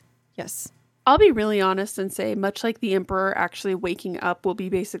briefcase. Yes. I'll be really honest and say, much like the Emperor actually waking up will be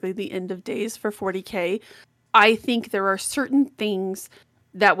basically the end of days for 40k, I think there are certain things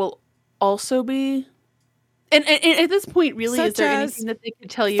that will also be... And at this point, really, is there anything that they could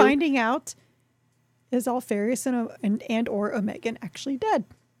tell you? Finding out, is Alfarius and or Omegan actually dead?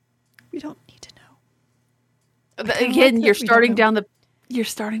 We don't need to know. Again, you're starting down the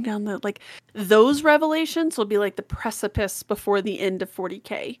like, those revelations will be like the precipice before the end of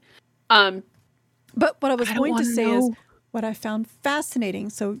 40k. But what I was going to say is what I found fascinating.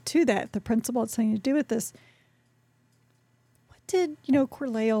 So to that, the principal had something to do with this. What did,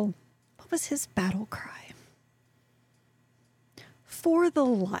 Corleone, what was his battle cry? For the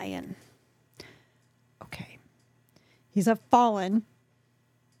lion. Okay. He's a fallen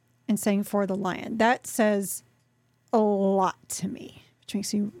and saying for the lion. That says a lot to me. Which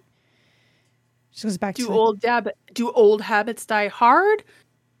makes you... Just goes back to... Do old habits die hard?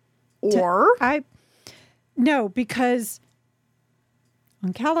 Or... No, because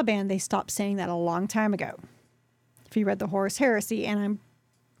on Caliban, they stopped saying that a long time ago. If you read the Horus Heresy, and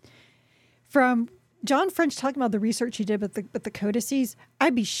from John French talking about the research he did with the codices,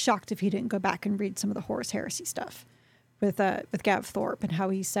 I'd be shocked if he didn't go back and read some of the Horus Heresy stuff with Gav Thorpe and how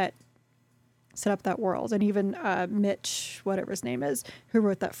he set up that world, and even Mitch, whatever his name is, who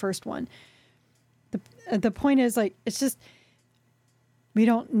wrote that first one. The point is, like, it's just we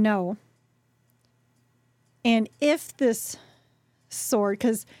don't know. And if this sword,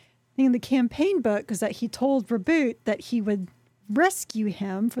 because in the campaign book, is that he told Reboot that he would rescue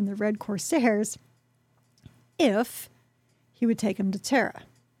him from the Red Corsairs if he would take him to Terra.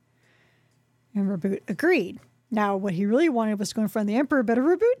 And Reboot agreed. Now, what he really wanted was to go in front of the Emperor, but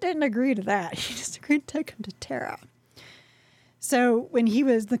Reboot didn't agree to that. He just agreed to take him to Terra. So when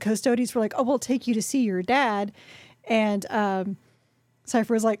the Custodes were like, oh, we'll take you to see your dad. And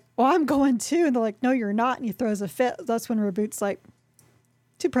Cypher was like, well, I'm going too. And they're like, no, you're not. And he throws a fit. That's when Reboot's like,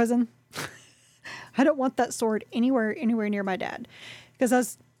 to prison. I don't want that sword anywhere near my dad. Because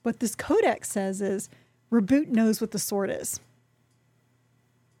that's what this codex says is Reboot knows what the sword is.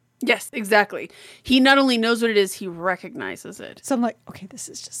 Yes, exactly. He not only knows what it is, he recognizes it. So I'm like, okay, this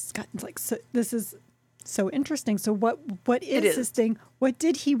is just gotten like, so, this is so interesting. So what is this thing? What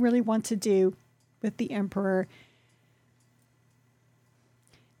did he really want to do with the Emperor?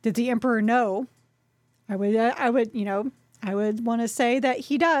 Did the Emperor know? I would want to say that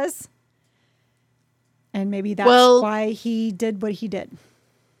he does. And maybe that's why he did what he did.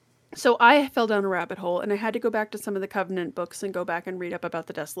 So I fell down a rabbit hole, and I had to go back to some of the Covenant books and go back and read up about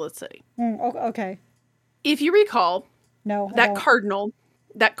the Desolate City. Okay. If you recall, that cardinal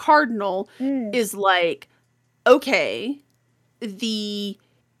is like, okay, the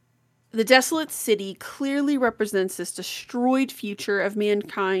Desolate City clearly represents this destroyed future of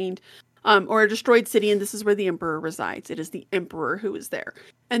mankind, or a destroyed city, and this is where the emperor resides. It is the emperor who is there,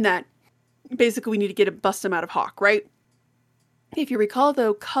 and that basically we need to bust him out of Hawk, right? If you recall,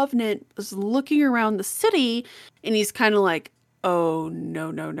 though, Covenant was looking around the city, and he's kind of like, oh, no,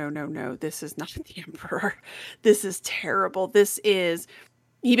 no, no, no, no. This is not the Emperor. This is terrible.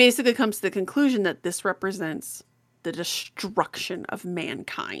 He basically comes to the conclusion that this represents the destruction of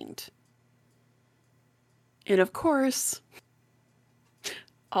mankind. And of course,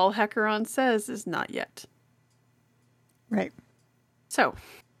 all Hecaron says is not yet. Right. So,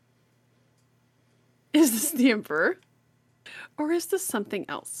 is this the Emperor? Or is this something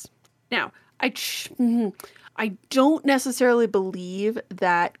else? Now, I don't necessarily believe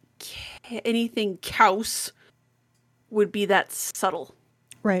that anything Kaus would be that subtle.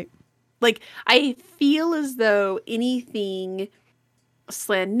 Right. Like, I feel as though anything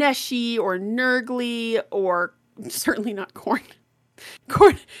Slaneshi or Nurgly or certainly not Corn.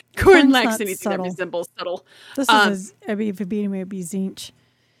 Corn lacks anything subtle. that resembles subtle. This is if it be Zinch.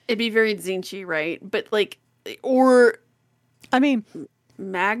 It'd be very Zinchy, right? But like, or I mean,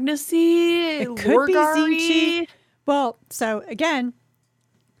 Magnusy, it could be Lorgari. Zinchy. Well, so again,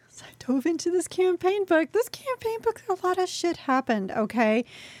 as I dove into this campaign book, a lot of shit happened, okay?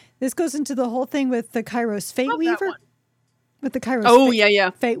 This goes into the whole thing with the Kairos Fate Weaver. With the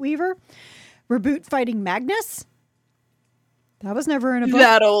Kairos Fate Weaver. Reboot fighting Magnus. That was never in a book.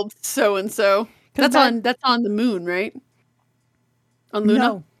 That old so-and-so. That's on the moon, right? On Luna?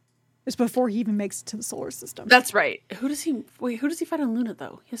 No. It's before he even makes it to the solar system. That's right. Who does he fight on Luna,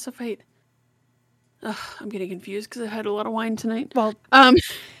 though? He has to fight... Ugh, I'm getting confused because I had a lot of wine tonight. Well, and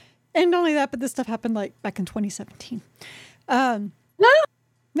not only that, but this stuff happened like back in 2017.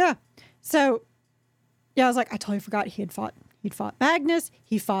 Yeah. So, yeah, I was like, I totally forgot he'd fought Magnus.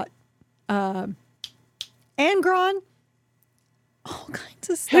 He fought Angron. All kinds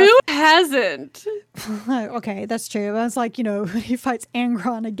of stuff. Who hasn't? Okay, that's true. I was like, when he fights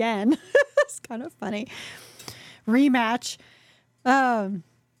Angron again. It's kind of funny. Rematch. But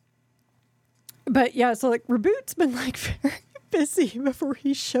yeah, so like Reboot's been like very busy before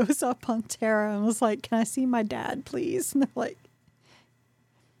he shows up on Terra and was like, can I see my dad, please? And they're like,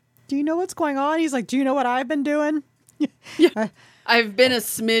 do you know what's going on? He's like, do you know what I've been doing? Yeah. I've been a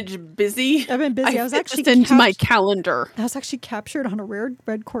smidge busy. I've been busy. I was actually into my calendar. I was actually captured on a rare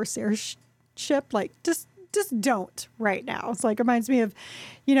Red Corsair ship. Like, just don't right now. It's like, reminds me of,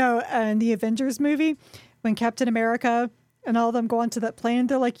 in the Avengers movie when Captain America and all of them go onto that plane.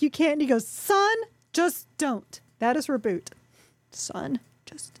 They're like, you can't. And he goes, son, just don't. That is Reboot. Son,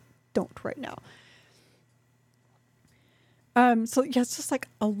 just don't right now. So yeah, it's just like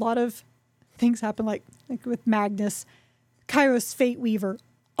a lot of things happen, like with Magnus, Kairos Fate Weaver,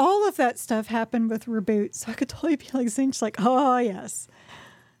 all of that stuff happened with Reboot. So I could totally be like Zinch, like, oh yes,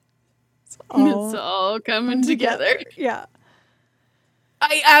 it's all coming together. Yeah,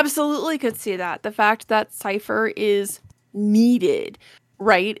 I absolutely could see that. The fact that Cypher is needed,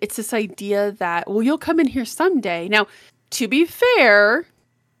 right? It's this idea that, well, you'll come in here someday. Now, to be fair,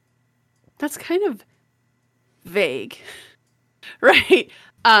 that's kind of vague. Right.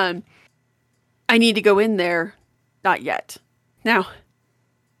 I need to go in there. Not yet. Now,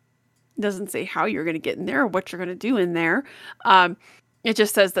 it doesn't say how you're going to get in there or what you're going to do in there. It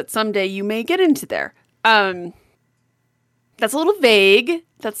just says that someday you may get into there. That's a little vague.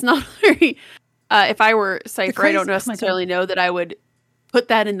 That's not very... if I were Cypher, I don't necessarily know that I would put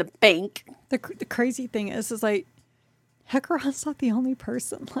that in the bank. The crazy thing is like, Hecaron's not the only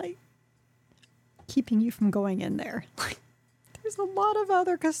person, like, keeping you from going in there. Like, there's a lot of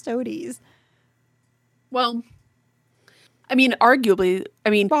other custodies. Well, I mean, arguably,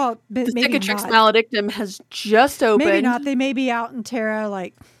 the Cicatrix Maledictum has just opened. Maybe not. They may be out in Terra,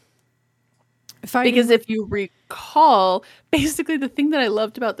 like, fighting. Because if you recall, basically the thing that I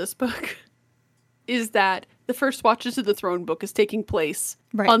loved about this book is that the first Watches of the Throne book is taking place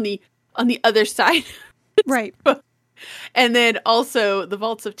on the other side. Right. And then also the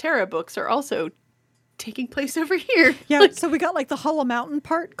Vaults of Terra books are also taking place over here. Yeah, so we got like the Hollow Mountain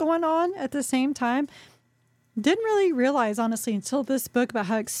part going on at the same time. Didn't really realize, honestly, until this book about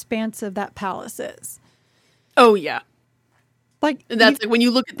how expansive that palace is. Oh, yeah. Like, and that's like when you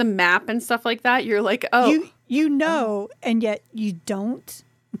look at the map and stuff like that, you're like, oh. You know, and yet you don't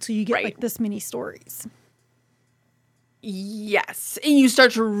until you get like this many stories. Yes. And you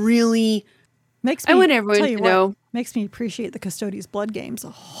start to really... I want everyone to know. Makes me appreciate the Custodies Blood games a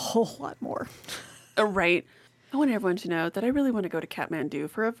whole lot more. Right. I want everyone to know that I really want to go to Kathmandu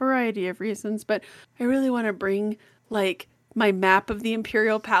for a variety of reasons, but I really want to bring, like, my map of the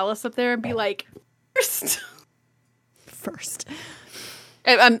Imperial Palace up there and be like, first.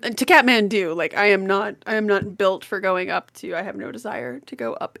 To Kathmandu, like I am not built for going up to. I have no desire to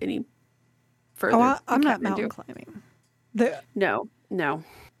go up any further. Oh, I'm not Kathmandu. mountain climbing. No.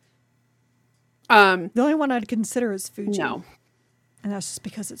 The only one I'd consider is Fuji. No. And that's just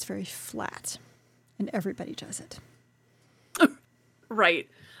because it's very flat, and everybody does it. Right.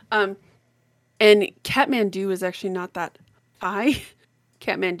 And Kathmandu is actually not that high.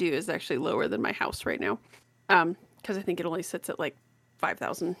 Kathmandu is actually lower than my house right now. Because I think it only sits at like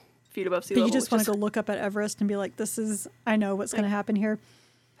 5,000 feet above sea But level. you just want to go look up at Everest and be like, I know what's going to happen here.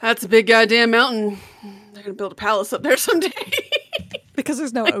 That's a big goddamn mountain. They're going to build a palace up there someday. Because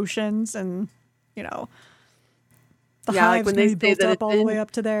there's no oceans and, the Yeah, like hives when can they be say built that up it's all the way up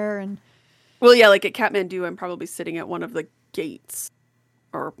to there. And Well, yeah, like at Kathmandu, I'm probably sitting at one of the gates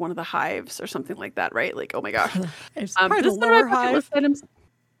or one of the hives or something like that, right? Like, oh my gosh. it's probably this the is one of my lower bucket hive. list items.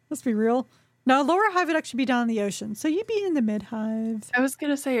 Let's be real. No, lower hive would actually be down in the ocean. So you'd be in the mid hive. I was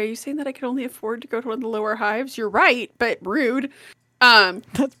gonna say, are you saying that I could only afford to go to one of the lower hives? You're right, but rude.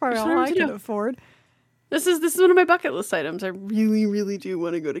 That's probably all I can afford. This is one of my bucket list items. I really, really do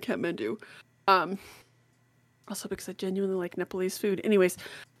want to go to Kathmandu. Also because I genuinely like Nepalese food. Anyways,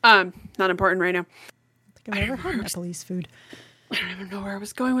 not important right now. I think I've never had Nepalese food. I don't even know where I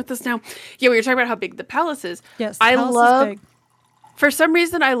was going with this now. Yeah, we were talking about how big the palace is. Yes, I palace love. is big. For some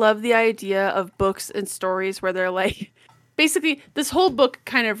reason, I love the idea of books and stories where they're like, basically, this whole book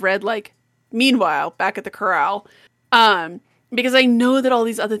kind of read like, meanwhile, back at the corral. Because I know that all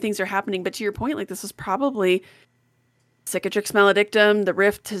these other things are happening. But to your point, like, this is probably Cicatrix Maledictum. The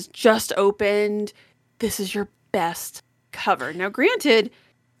rift has just opened. This is your best cover. Now, granted,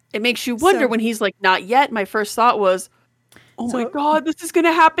 it makes you wonder when he's like, not yet. My first thought was, oh my God, this is going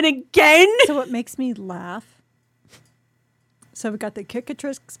to happen again. So what makes me laugh. So we've got the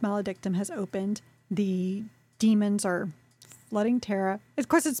Cicatrix Maledictum has opened. The demons are flooding Terra. Of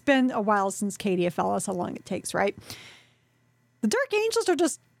course, it's been a while since Cadia fell. That's how long it takes, right? The Dark Angels are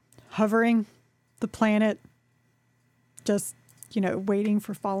just hovering the planet, just, waiting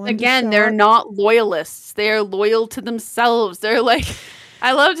for Fallen Again, to show they're up. not loyalists. They are loyal to themselves. They're like,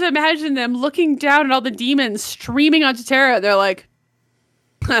 I love to imagine them looking down at all the demons streaming onto Terra. They're like,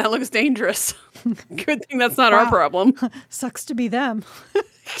 that looks dangerous. Good thing that's not our problem. Sucks to be them.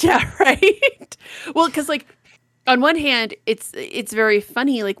 Yeah, right. Well, because like on one hand, it's very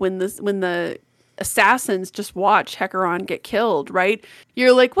funny. Like when the assassins just watch Hecaron get killed, right?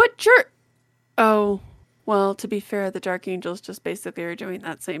 You're like, what jerk? Oh, well, to be fair, the Dark Angels just basically are doing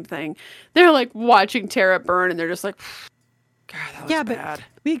that same thing. They're like watching Terra burn, and they're just like, God, that looks bad.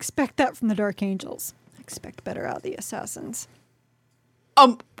 But we expect that from the Dark Angels. Expect better out of the assassins.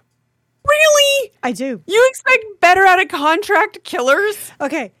 Really? I do. You expect better out of contract killers?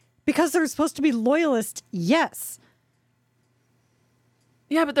 Okay, because they're supposed to be loyalists, yes.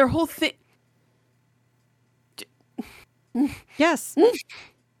 Yeah, but their whole thing... Yes.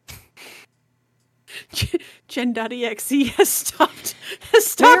 Gen.exe has stopped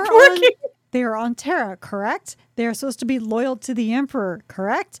working. They are on Terra, correct? They are supposed to be loyal to the Emperor,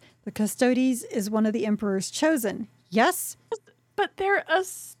 correct? The Custodes is one of the Emperor's chosen. Yes? But they're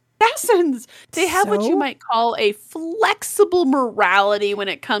assassins. They have what you might call a flexible morality when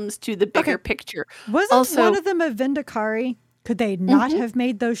it comes to the bigger picture. Wasn't one of them a Vindicari? Could they not have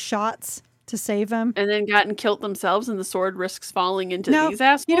made those shots to save him? And then gotten killed themselves and the sword risks falling into these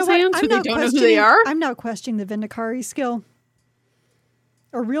assholes' what? hands who they don't know who they are? I'm not questioning the Vindicari skill.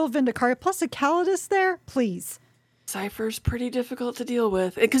 A real Vindicari plus a Calidus there? Please. Cypher's pretty difficult to deal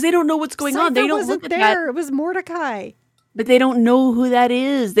with because they don't know what's going Cypher on. They don't wasn't look at there. that. It was Mordecai. But they don't know who that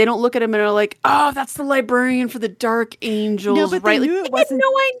is. They don't look at him and are like, oh, that's the librarian for the Dark Angels. No, but right? they knew like, it wasn't. They had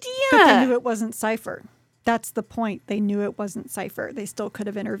no idea. But they knew it wasn't Cypher. That's the point. They knew it wasn't Cypher. They still could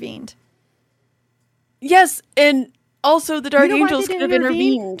have intervened. Yes, and also the Dark You know why Angels they could have didn't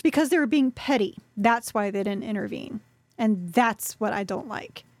intervened. Because they were being petty. That's why they didn't intervene. And that's what I don't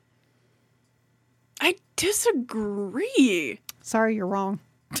like. I disagree. Sorry, you're wrong.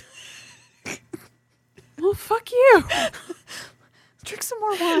 Well, fuck you. Drink some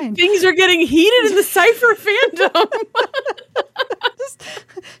more wine. Things are getting heated in the Cypher fandom. Just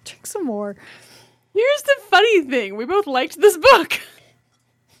drink some more. Here's the funny thing. We both liked this book.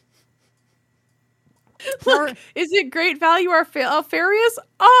 Look, is it great value Alfarius?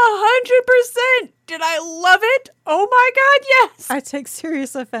 100%. Did I love it? Oh my God, yes. I take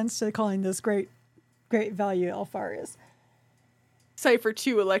serious offense to calling this great value Alfarius. Cypher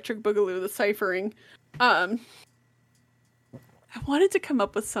 2, Electric Boogaloo, the ciphering. I wanted to come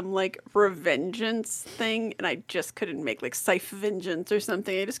up with some like revengeance thing, and I just couldn't make like Cypher Vengeance or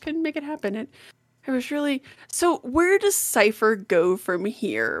something. I just couldn't make it happen. I was really so. Where does Cypher go from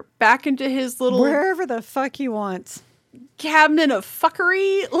here? Back into his little Wherever the fuck he wants. cabinet of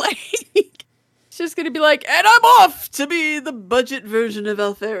fuckery? Like, it's just gonna be like, and I'm off to be the budget version of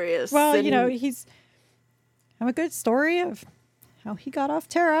Alfarius. Well, and you know, he's have a good story of how he got off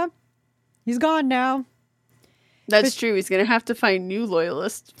Terra. He's gone now. that's true. He's gonna have to find new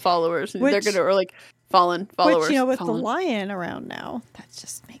loyalist followers, and they're gonna or like fallen followers. Which, you know, with fallen. the lion around now, that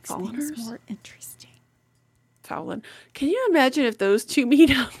just makes Falleners? things more interesting. Fallon. Can you imagine if those two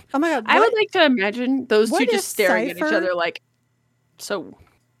meet up? Oh my god! I would like to imagine those two what just if staring at each Cypher- other like, so.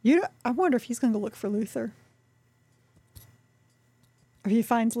 I wonder if he's going to look for Luther. Or he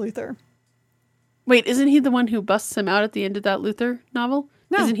finds Luther. Wait, isn't he the one who busts him out at the end of that Luther novel?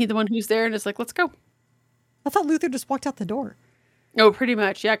 No. Isn't he the one who's there and is like, let's go? I thought Luther just walked out the door. Oh, pretty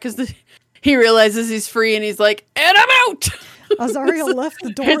much, yeah, because he realizes he's free and he's like, and I'm out! Azariel left the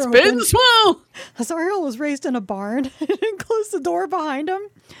door It's open. been swell! Azariel was raised in a barn and closed the door behind him.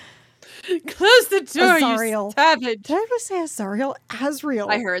 Close the door, Azariel. you savage! Did I ever say Azariel? Azriel.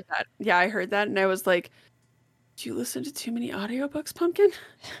 I heard that. Yeah, I heard that, and I was like, did you listen to too many audiobooks, Pumpkin?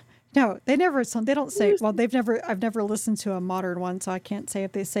 No, they never. They don't say. Well, they've never. I've never listened to a modern one, so I can't say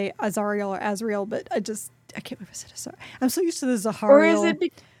if they say Azariel or Azriel. But I can't believe I said Azariel. I'm so used to the Zahariel. Or is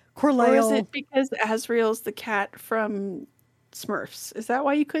it Corlael. because Azriel's the cat from Smurfs? Is that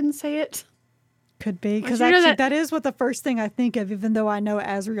why you couldn't say it? Could be, because you know actually that is what the first thing I think of, even though I know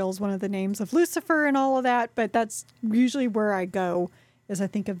Azrael is one of the names of Lucifer and all of that, but that's usually where I go, is I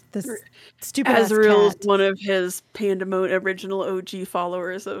think of this stupid Azrael's cat. one of his original OG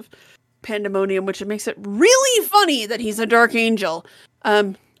followers of Pandemonium, which it makes it really funny that he's a Dark Angel.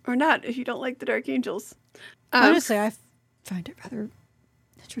 Or not, if you don't like the Dark Angels. Honestly, I find it rather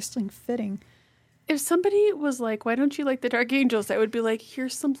interesting, fitting. If somebody was like, why don't you like the Dark Angels? I would be like,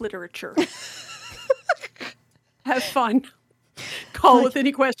 here's some literature. Have fun. Call with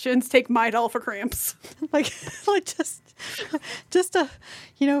any questions. Take Midol for cramps. like just to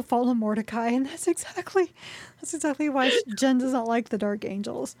follow Mordecai, and that's exactly why Jen does not like the Dark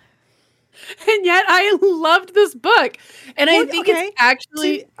Angels. And yet I loved this book. And I think it's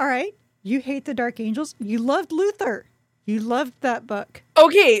actually... all right, you hate the Dark Angels. You loved Luther. You loved that book.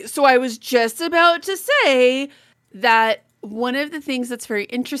 Okay, so I was just about to say that one of the things that's very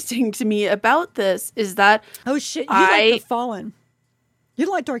interesting to me about this is that... Oh shit, you like the Fallen. You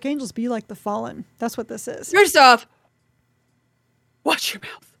don't like Dark Angels, but you like the Fallen. That's what this is. First off, watch your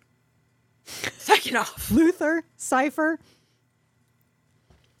mouth. Second off. Luther, Cypher.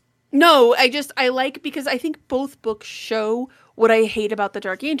 No, I like, because I think both books show what I hate about the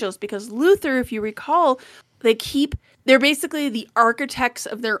Dark Angels, because Luther, if you recall, they're basically the architects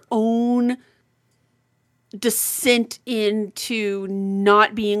of their own descent into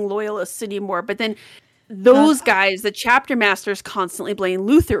not being loyalists anymore. But then those guys, the chapter masters, constantly blame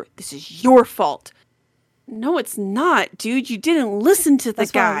Luther. This is your fault. No, it's not, dude. You didn't listen to the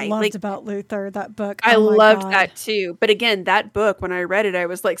That's guy. What I loved about Luther, that book. I Oh my loved God. that too. But again, that book, when I read it, I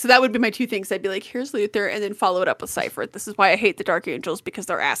was like, so that would be my two things. I'd be like, here's Luther, and then follow it up with Cypher. This is why I hate the Dark Angels, because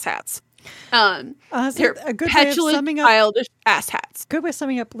they're asshats. They're a good way of petulant, summing up. childish asshats. Good way of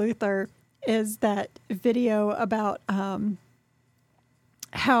summing up Luther is that video about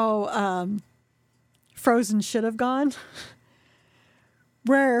how Frozen should have gone,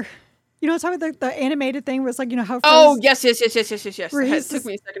 where talking about the animated thing where it's like how. Oh yes. It took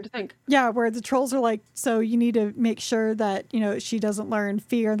me a second to think. Yeah, where the trolls are like, so you need to make sure that she doesn't learn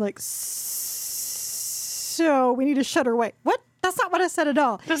fear. Like, so we need to shut her away. What? That's not what I said at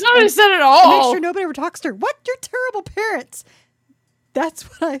all. That's not what I said at all. Make sure nobody ever talks to her. What? You're terrible parents. That's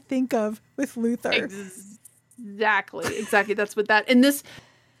what I think of with Luther. Exactly. That's what that and this.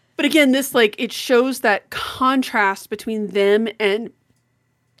 But again, this it shows that contrast between them and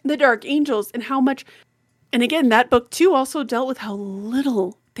the Dark Angels, and how much. And again, that book too also dealt with how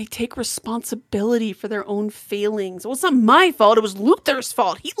little they take responsibility for their own failings. Well, it's not my fault. It was Luther's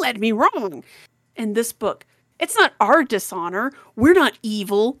fault. He led me wrong. In this book, it's not our dishonor. We're not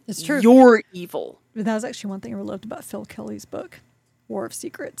evil. It's true. You're evil. That was actually one thing I really loved about Phil Kelly's book, War of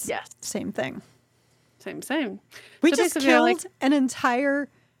Secrets. Yes. Same thing. Same. We So just basically, killed an entire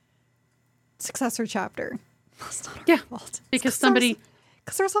successor chapter. That's not our fault. because somebody...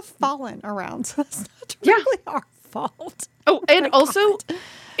 Because there's a Fallen around. So that's not really our fault. Oh, and my also, God.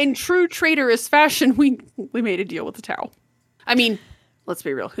 in true traitorous fashion, we made a deal with the Tau. I mean, let's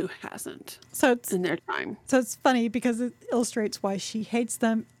be real, who hasn't So it's in their time? So it's funny because it illustrates why she hates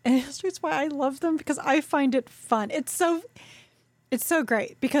them, and it illustrates why I love them, because I find it fun. It's so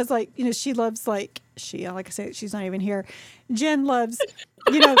great because she loves like I say, she's not even here. Jen loves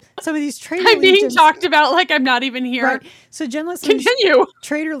some of these traitor I'm being legions. talked about like I'm not even here. Right. So generally, Continue.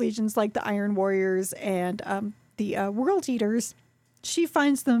 Traitor legions like the Iron Warriors and the World Eaters, she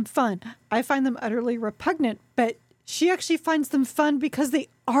finds them fun. I find them utterly repugnant, but she actually finds them fun because they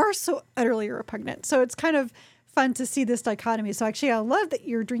are so utterly repugnant. So it's kind of fun to see this dichotomy. So actually, I love that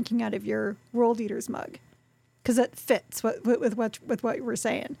you're drinking out of your World Eaters mug because it fits with what you were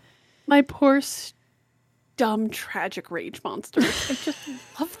saying. My poor dumb tragic rage monsters. I just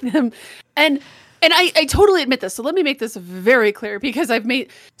love them. And I totally admit this. So let me make this very clear because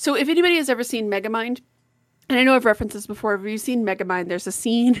so if anybody has ever seen Megamind, and I know I've referenced this before, if you've seen Megamind, there's a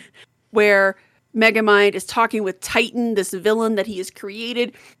scene where Megamind is talking with Titan, this villain that he has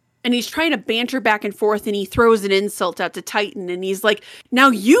created, and he's trying to banter back and forth, and he throws an insult out to Titan, and he's like, now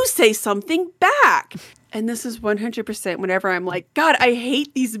you say something back. And this is 100% whenever I'm like, God, I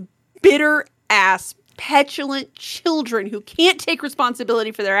hate these bitter ass, petulant children who can't take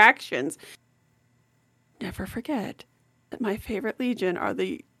responsibility for their actions. Never forget that my favorite legion are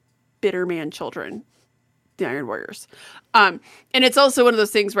the bitter man children, the Iron Warriors. And it's also one of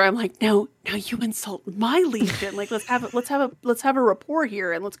those things where I'm like, now you insult my legion. Like let's have a rapport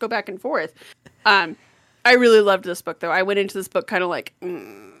here and let's go back and forth. I really loved this book though. I went into this book kind of like,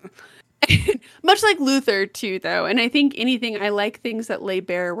 much like Luther too though. And I think I like things that lay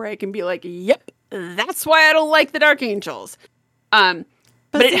bare where I can be like, yep, that's why I don't like the Dark Angels. But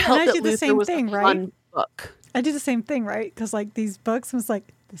it helped that Luther was a fun book. I do the same thing, right? Because like these books, I was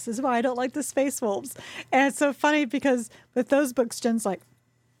like, this is why I don't like the Space Wolves. And it's so funny because with those books, Jen's like,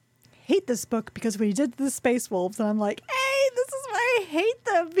 I hate this book because we did the Space Wolves. And I'm like, hey, this is why I hate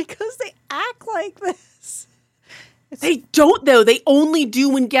them because they act like this. They don't though. They only do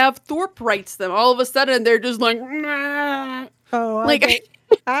when Gav Thorpe writes them. All of a sudden, they're just like, nah. Oh, like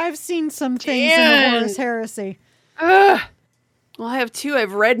I've seen some things in the Horus Heresy. Well, I have two.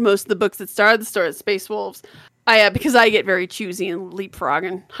 I've read most of the books that started the story of Space Wolves. Because I get very choosy and leapfrog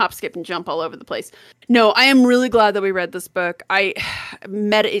and hop, skip, and jump all over the place. No, I am really glad that we read this book.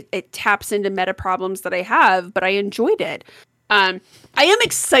 It taps into meta problems that I have, but I enjoyed it. I am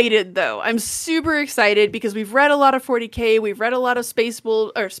excited though. I'm super excited because we've read a lot of 40k. We've read a lot of Space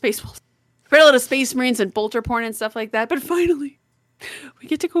Wolves. Read a lot of Space Marines and bolter porn and stuff like that. But finally, we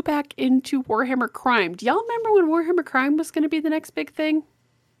get to go back into Warhammer Crime. Do y'all remember when Warhammer Crime was going to be the next big thing?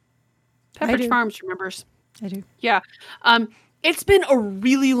 Pepperidge Farms remembers. I do. Yeah. It's been a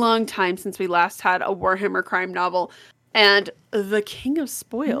really long time since we last had a Warhammer Crime novel. And The King of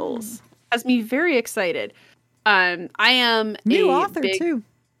Spoils has me very excited. I am new author too.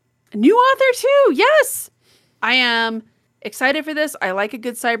 New author too. Yes. I am excited for this. I like a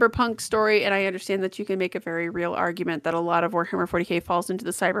good cyberpunk story, and I understand that you can make a very real argument that a lot of Warhammer 40k falls into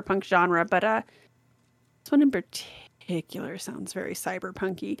the cyberpunk genre, but this one in particular sounds very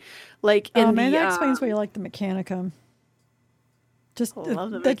cyberpunky. Like that explains why you like the Mechanicum.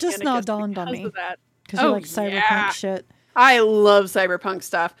 That just now dawned on me because you like cyberpunk shit. I love cyberpunk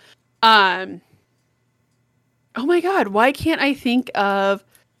stuff. Oh my God, why can't I think of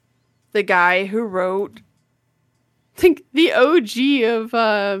the guy who wrote the OG of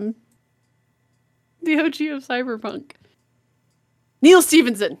cyberpunk? Neil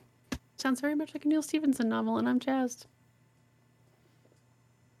Stephenson. Sounds very much like a Neil Stephenson novel, and I'm jazzed.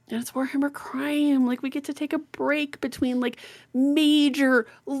 And it's Warhammer Crime. Like, we get to take a break between like major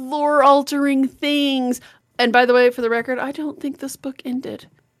lore altering things. And by the way, for the record, I don't think this book ended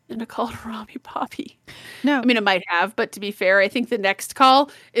in a call to Robbie Bobby. No. I mean, it might have, but to be fair, I think the next call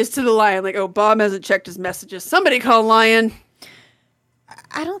is to the Lion. Like, oh, Bob hasn't checked his messages. Somebody call Lion.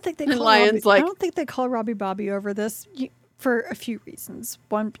 I don't think they and call Lion's Robbie, like, I don't think they call Robbie Bobby over this for a few reasons.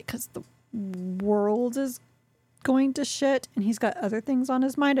 One, because the world is going to shit and he's got other things on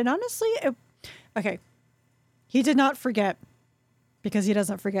his mind. And honestly, he did not forget because he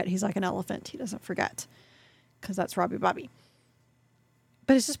doesn't forget. He's like an elephant. He doesn't forget because that's Robbie Bobby.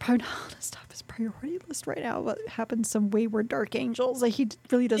 But it's just probably not on his top his priority list right now. What happened to some wayward dark angels? Like he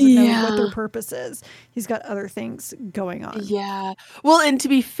really doesn't know what their purpose is. He's got other things going on. Yeah. Well, and to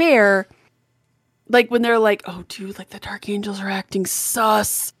be fair, like when they're like, oh, dude, like the dark angels are acting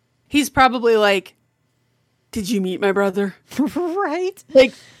sus. He's probably like, did you meet my brother? Right?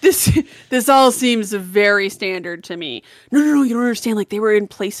 Like this all seems very standard to me. No, you don't understand. Like they were in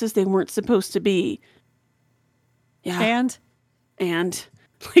places they weren't supposed to be. Yeah. And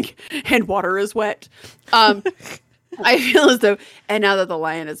water is wet. I feel as though, and now that the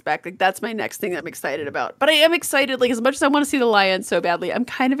Lion is back, like that's my next thing that I'm excited about. But I am excited, like as much as I want to see the Lion so badly, I'm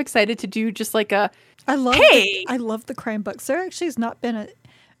kind of excited to do just like I love the crime books. There actually has not been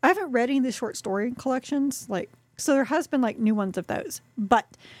I haven't read any of the short story collections, so there has been like new ones of those. But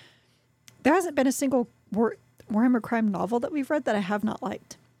There hasn't been a single Warhammer Crime novel that we've read that I have not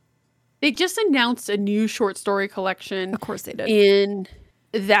liked. They just announced a new short story collection. Of course they did. In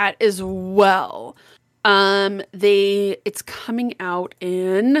that as well. It's coming out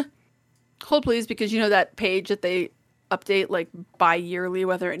in, hold please, because you know that page that they update like bi-yearly,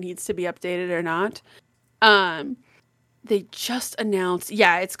 whether it needs to be updated or not. They just announced,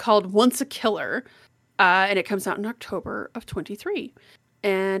 it's called Once a Killer, and it comes out in October of 2023.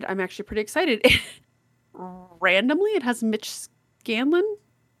 And I'm actually pretty excited. Randomly, it has Mitch Scanlon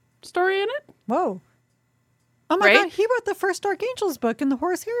story in it. Whoa. Oh my God, he wrote the first Dark Angels book in the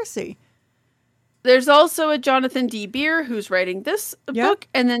Horus Heresy. There's also a Jonathan D. Beer who's writing this book,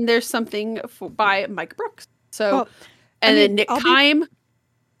 and then there's something by Mike Brooks. So, then Nick Kime.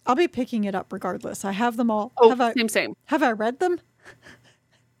 I'll be picking it up regardless. I have them all. Oh, same. Have I read them?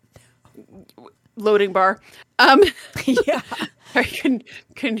 Loading bar. Yeah. I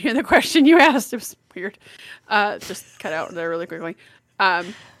couldn't hear the question you asked. It was weird. Just cut out there really quickly.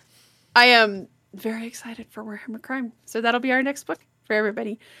 I am very excited for Warhammer Crime. So that'll be our next book for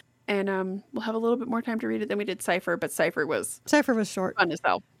everybody. And we'll have a little bit more time to read it than we did Cypher, but Cypher was short. Fun as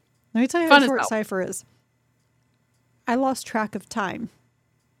hell. Let me tell you how short Cypher is. I lost track of time.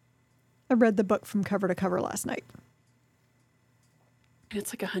 I read the book from cover to cover last night.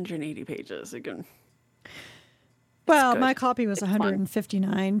 It's like 180 pages. Well, my copy was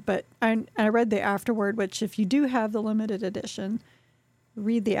 159, but I read the afterword, which if you do have the limited edition,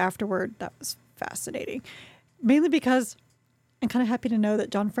 read the afterword. That was fascinating. Mainly because I'm kind of happy to know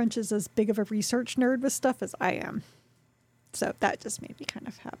that John French is as big of a research nerd with stuff as I am. So that just made me kind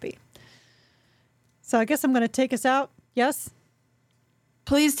of happy. So I guess I'm going to take us out. Yes?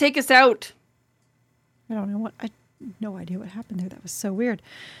 Please take us out. I don't know I have no idea what happened there. That was so weird.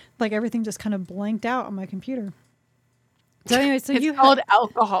 Like everything just kind of blanked out on my computer. So anyway, it's called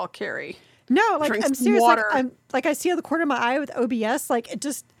alcohol, Carrie. No, like Drink I'm serious. water. Like I see out the corner of my eye with OBS, like it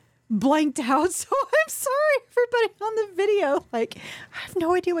just blanked out. So I'm sorry, everybody on the video. Like I have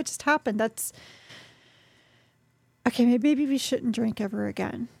no idea what just happened. That's okay. Maybe we shouldn't drink ever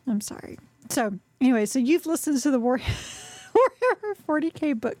again. I'm sorry. So anyway, so you've listened to the Warhammer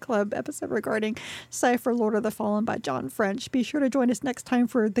 40k book club episode regarding Cypher, Lord of the Fallen by John French. Be sure to join us next time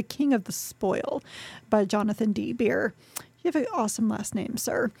for The King of the Spoil by Jonathan D. Beer. You have an awesome last name,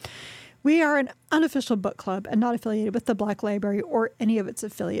 sir. We are an unofficial book club and not affiliated with the Black Library or any of its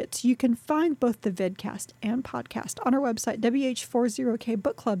affiliates. You can find both the vidcast and podcast on our website,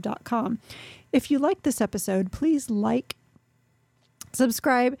 WH40kbookclub.com. If you like this episode, please like,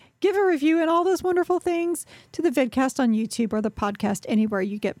 subscribe, give a review, and all those wonderful things to the vidcast on YouTube or the podcast anywhere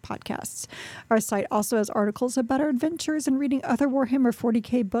you get podcasts. Our site also has articles about our adventures and reading other Warhammer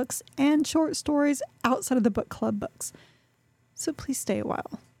 40k books and short stories outside of the book club books. So please stay a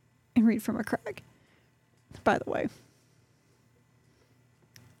while and read from a crag. By the way,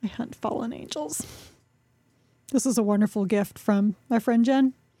 I hunt fallen angels. This is a wonderful gift from my friend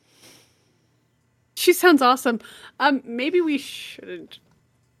Jen. She sounds awesome. Maybe we shouldn't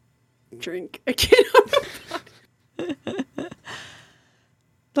drink again.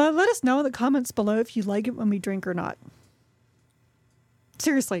 Let us know in the comments below if you like it when we drink or not.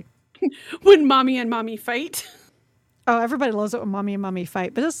 Seriously. When mommy and mommy fight. Oh, everybody loves it when mommy and mommy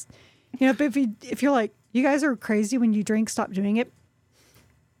fight. But just, but if you're like, you guys are crazy when you drink, stop doing it.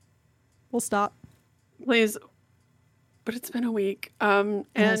 We'll stop. Please. But it's been a week. And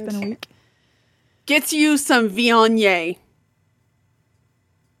it's been a week. Gets you some Viognier.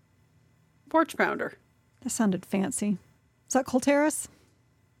 Porch pounder. That sounded fancy. Is that Colteris?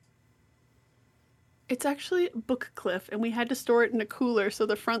 It's actually Bookcliff, and we had to store it in a cooler, so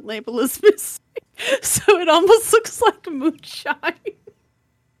the front label is missing. So it almost looks like moonshine.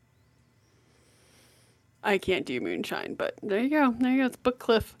 I can't do moonshine, but there you go. There you go. It's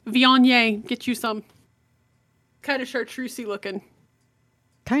Bookcliff. Viognier. Get you some. Kind of chartreusey looking.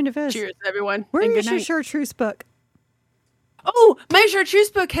 Kind of is. Cheers, everyone. Where is your chartreuse book? Oh, my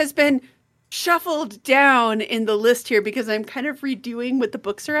chartreuse book has been shuffled down in the list here because I'm kind of redoing what the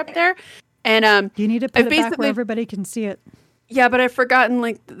books are up there. And you need to put it back where everybody can see it. Yeah, but I've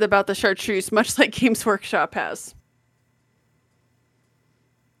forgotten about the chartreuse, much like Games Workshop has.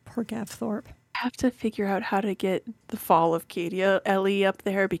 Poor Gav Thorpe. I have to figure out how to get the Fall of Cadia Ellie up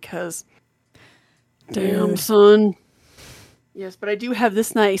there because damn, son. Yes, but I do have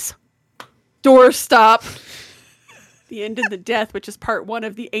this nice doorstop. The End of the Death, which is part 1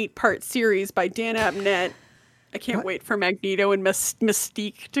 of the 8-part series by Dan Abnett. I can't wait for Magneto and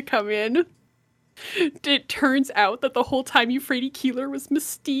Mystique to come in. It turns out that the whole time Euphrates Keeler was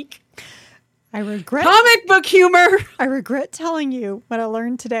Mystique. I regret Comic book humor. I regret telling you what I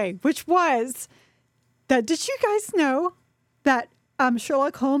learned today, which was that did you guys know that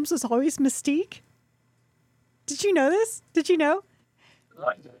Sherlock Holmes was always Mystique? Did you know this? Did you know?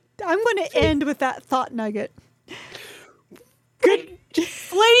 I'm going to end with that thought nugget. Good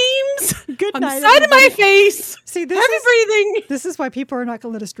flames. Good on night, the side everybody. of my face. See, Heavy breathing. This is why people are not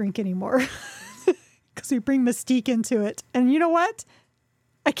going to let us drink anymore. Because we bring Mystique into it. And you know what?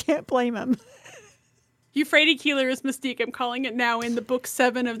 I can't blame him. Euphrates Keeler is Mystique. I'm calling it now in the book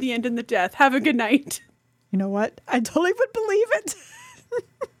 7 of The End and the Death. Have a good night. You know what? I totally would believe it.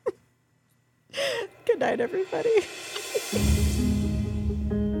 Good night, everybody.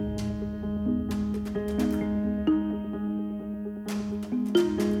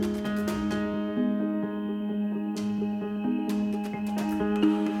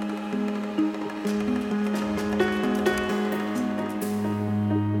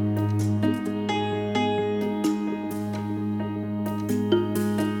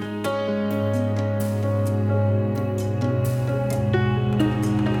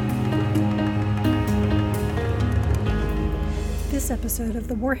 This episode of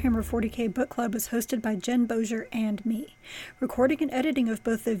the Warhammer 40k Book Club is hosted by Jen Bozier and me. Recording and editing of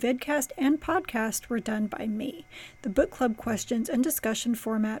both the vidcast and podcast were done by me. The book club questions and discussion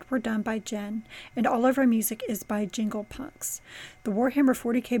format were done by Jen, and all of our music is by Jingle Punks. The Warhammer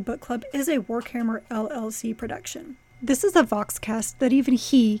 40k Book Club is a Warhammer LLC production. This is a Voxcast that even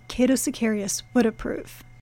he, Cato Sicarius, would approve.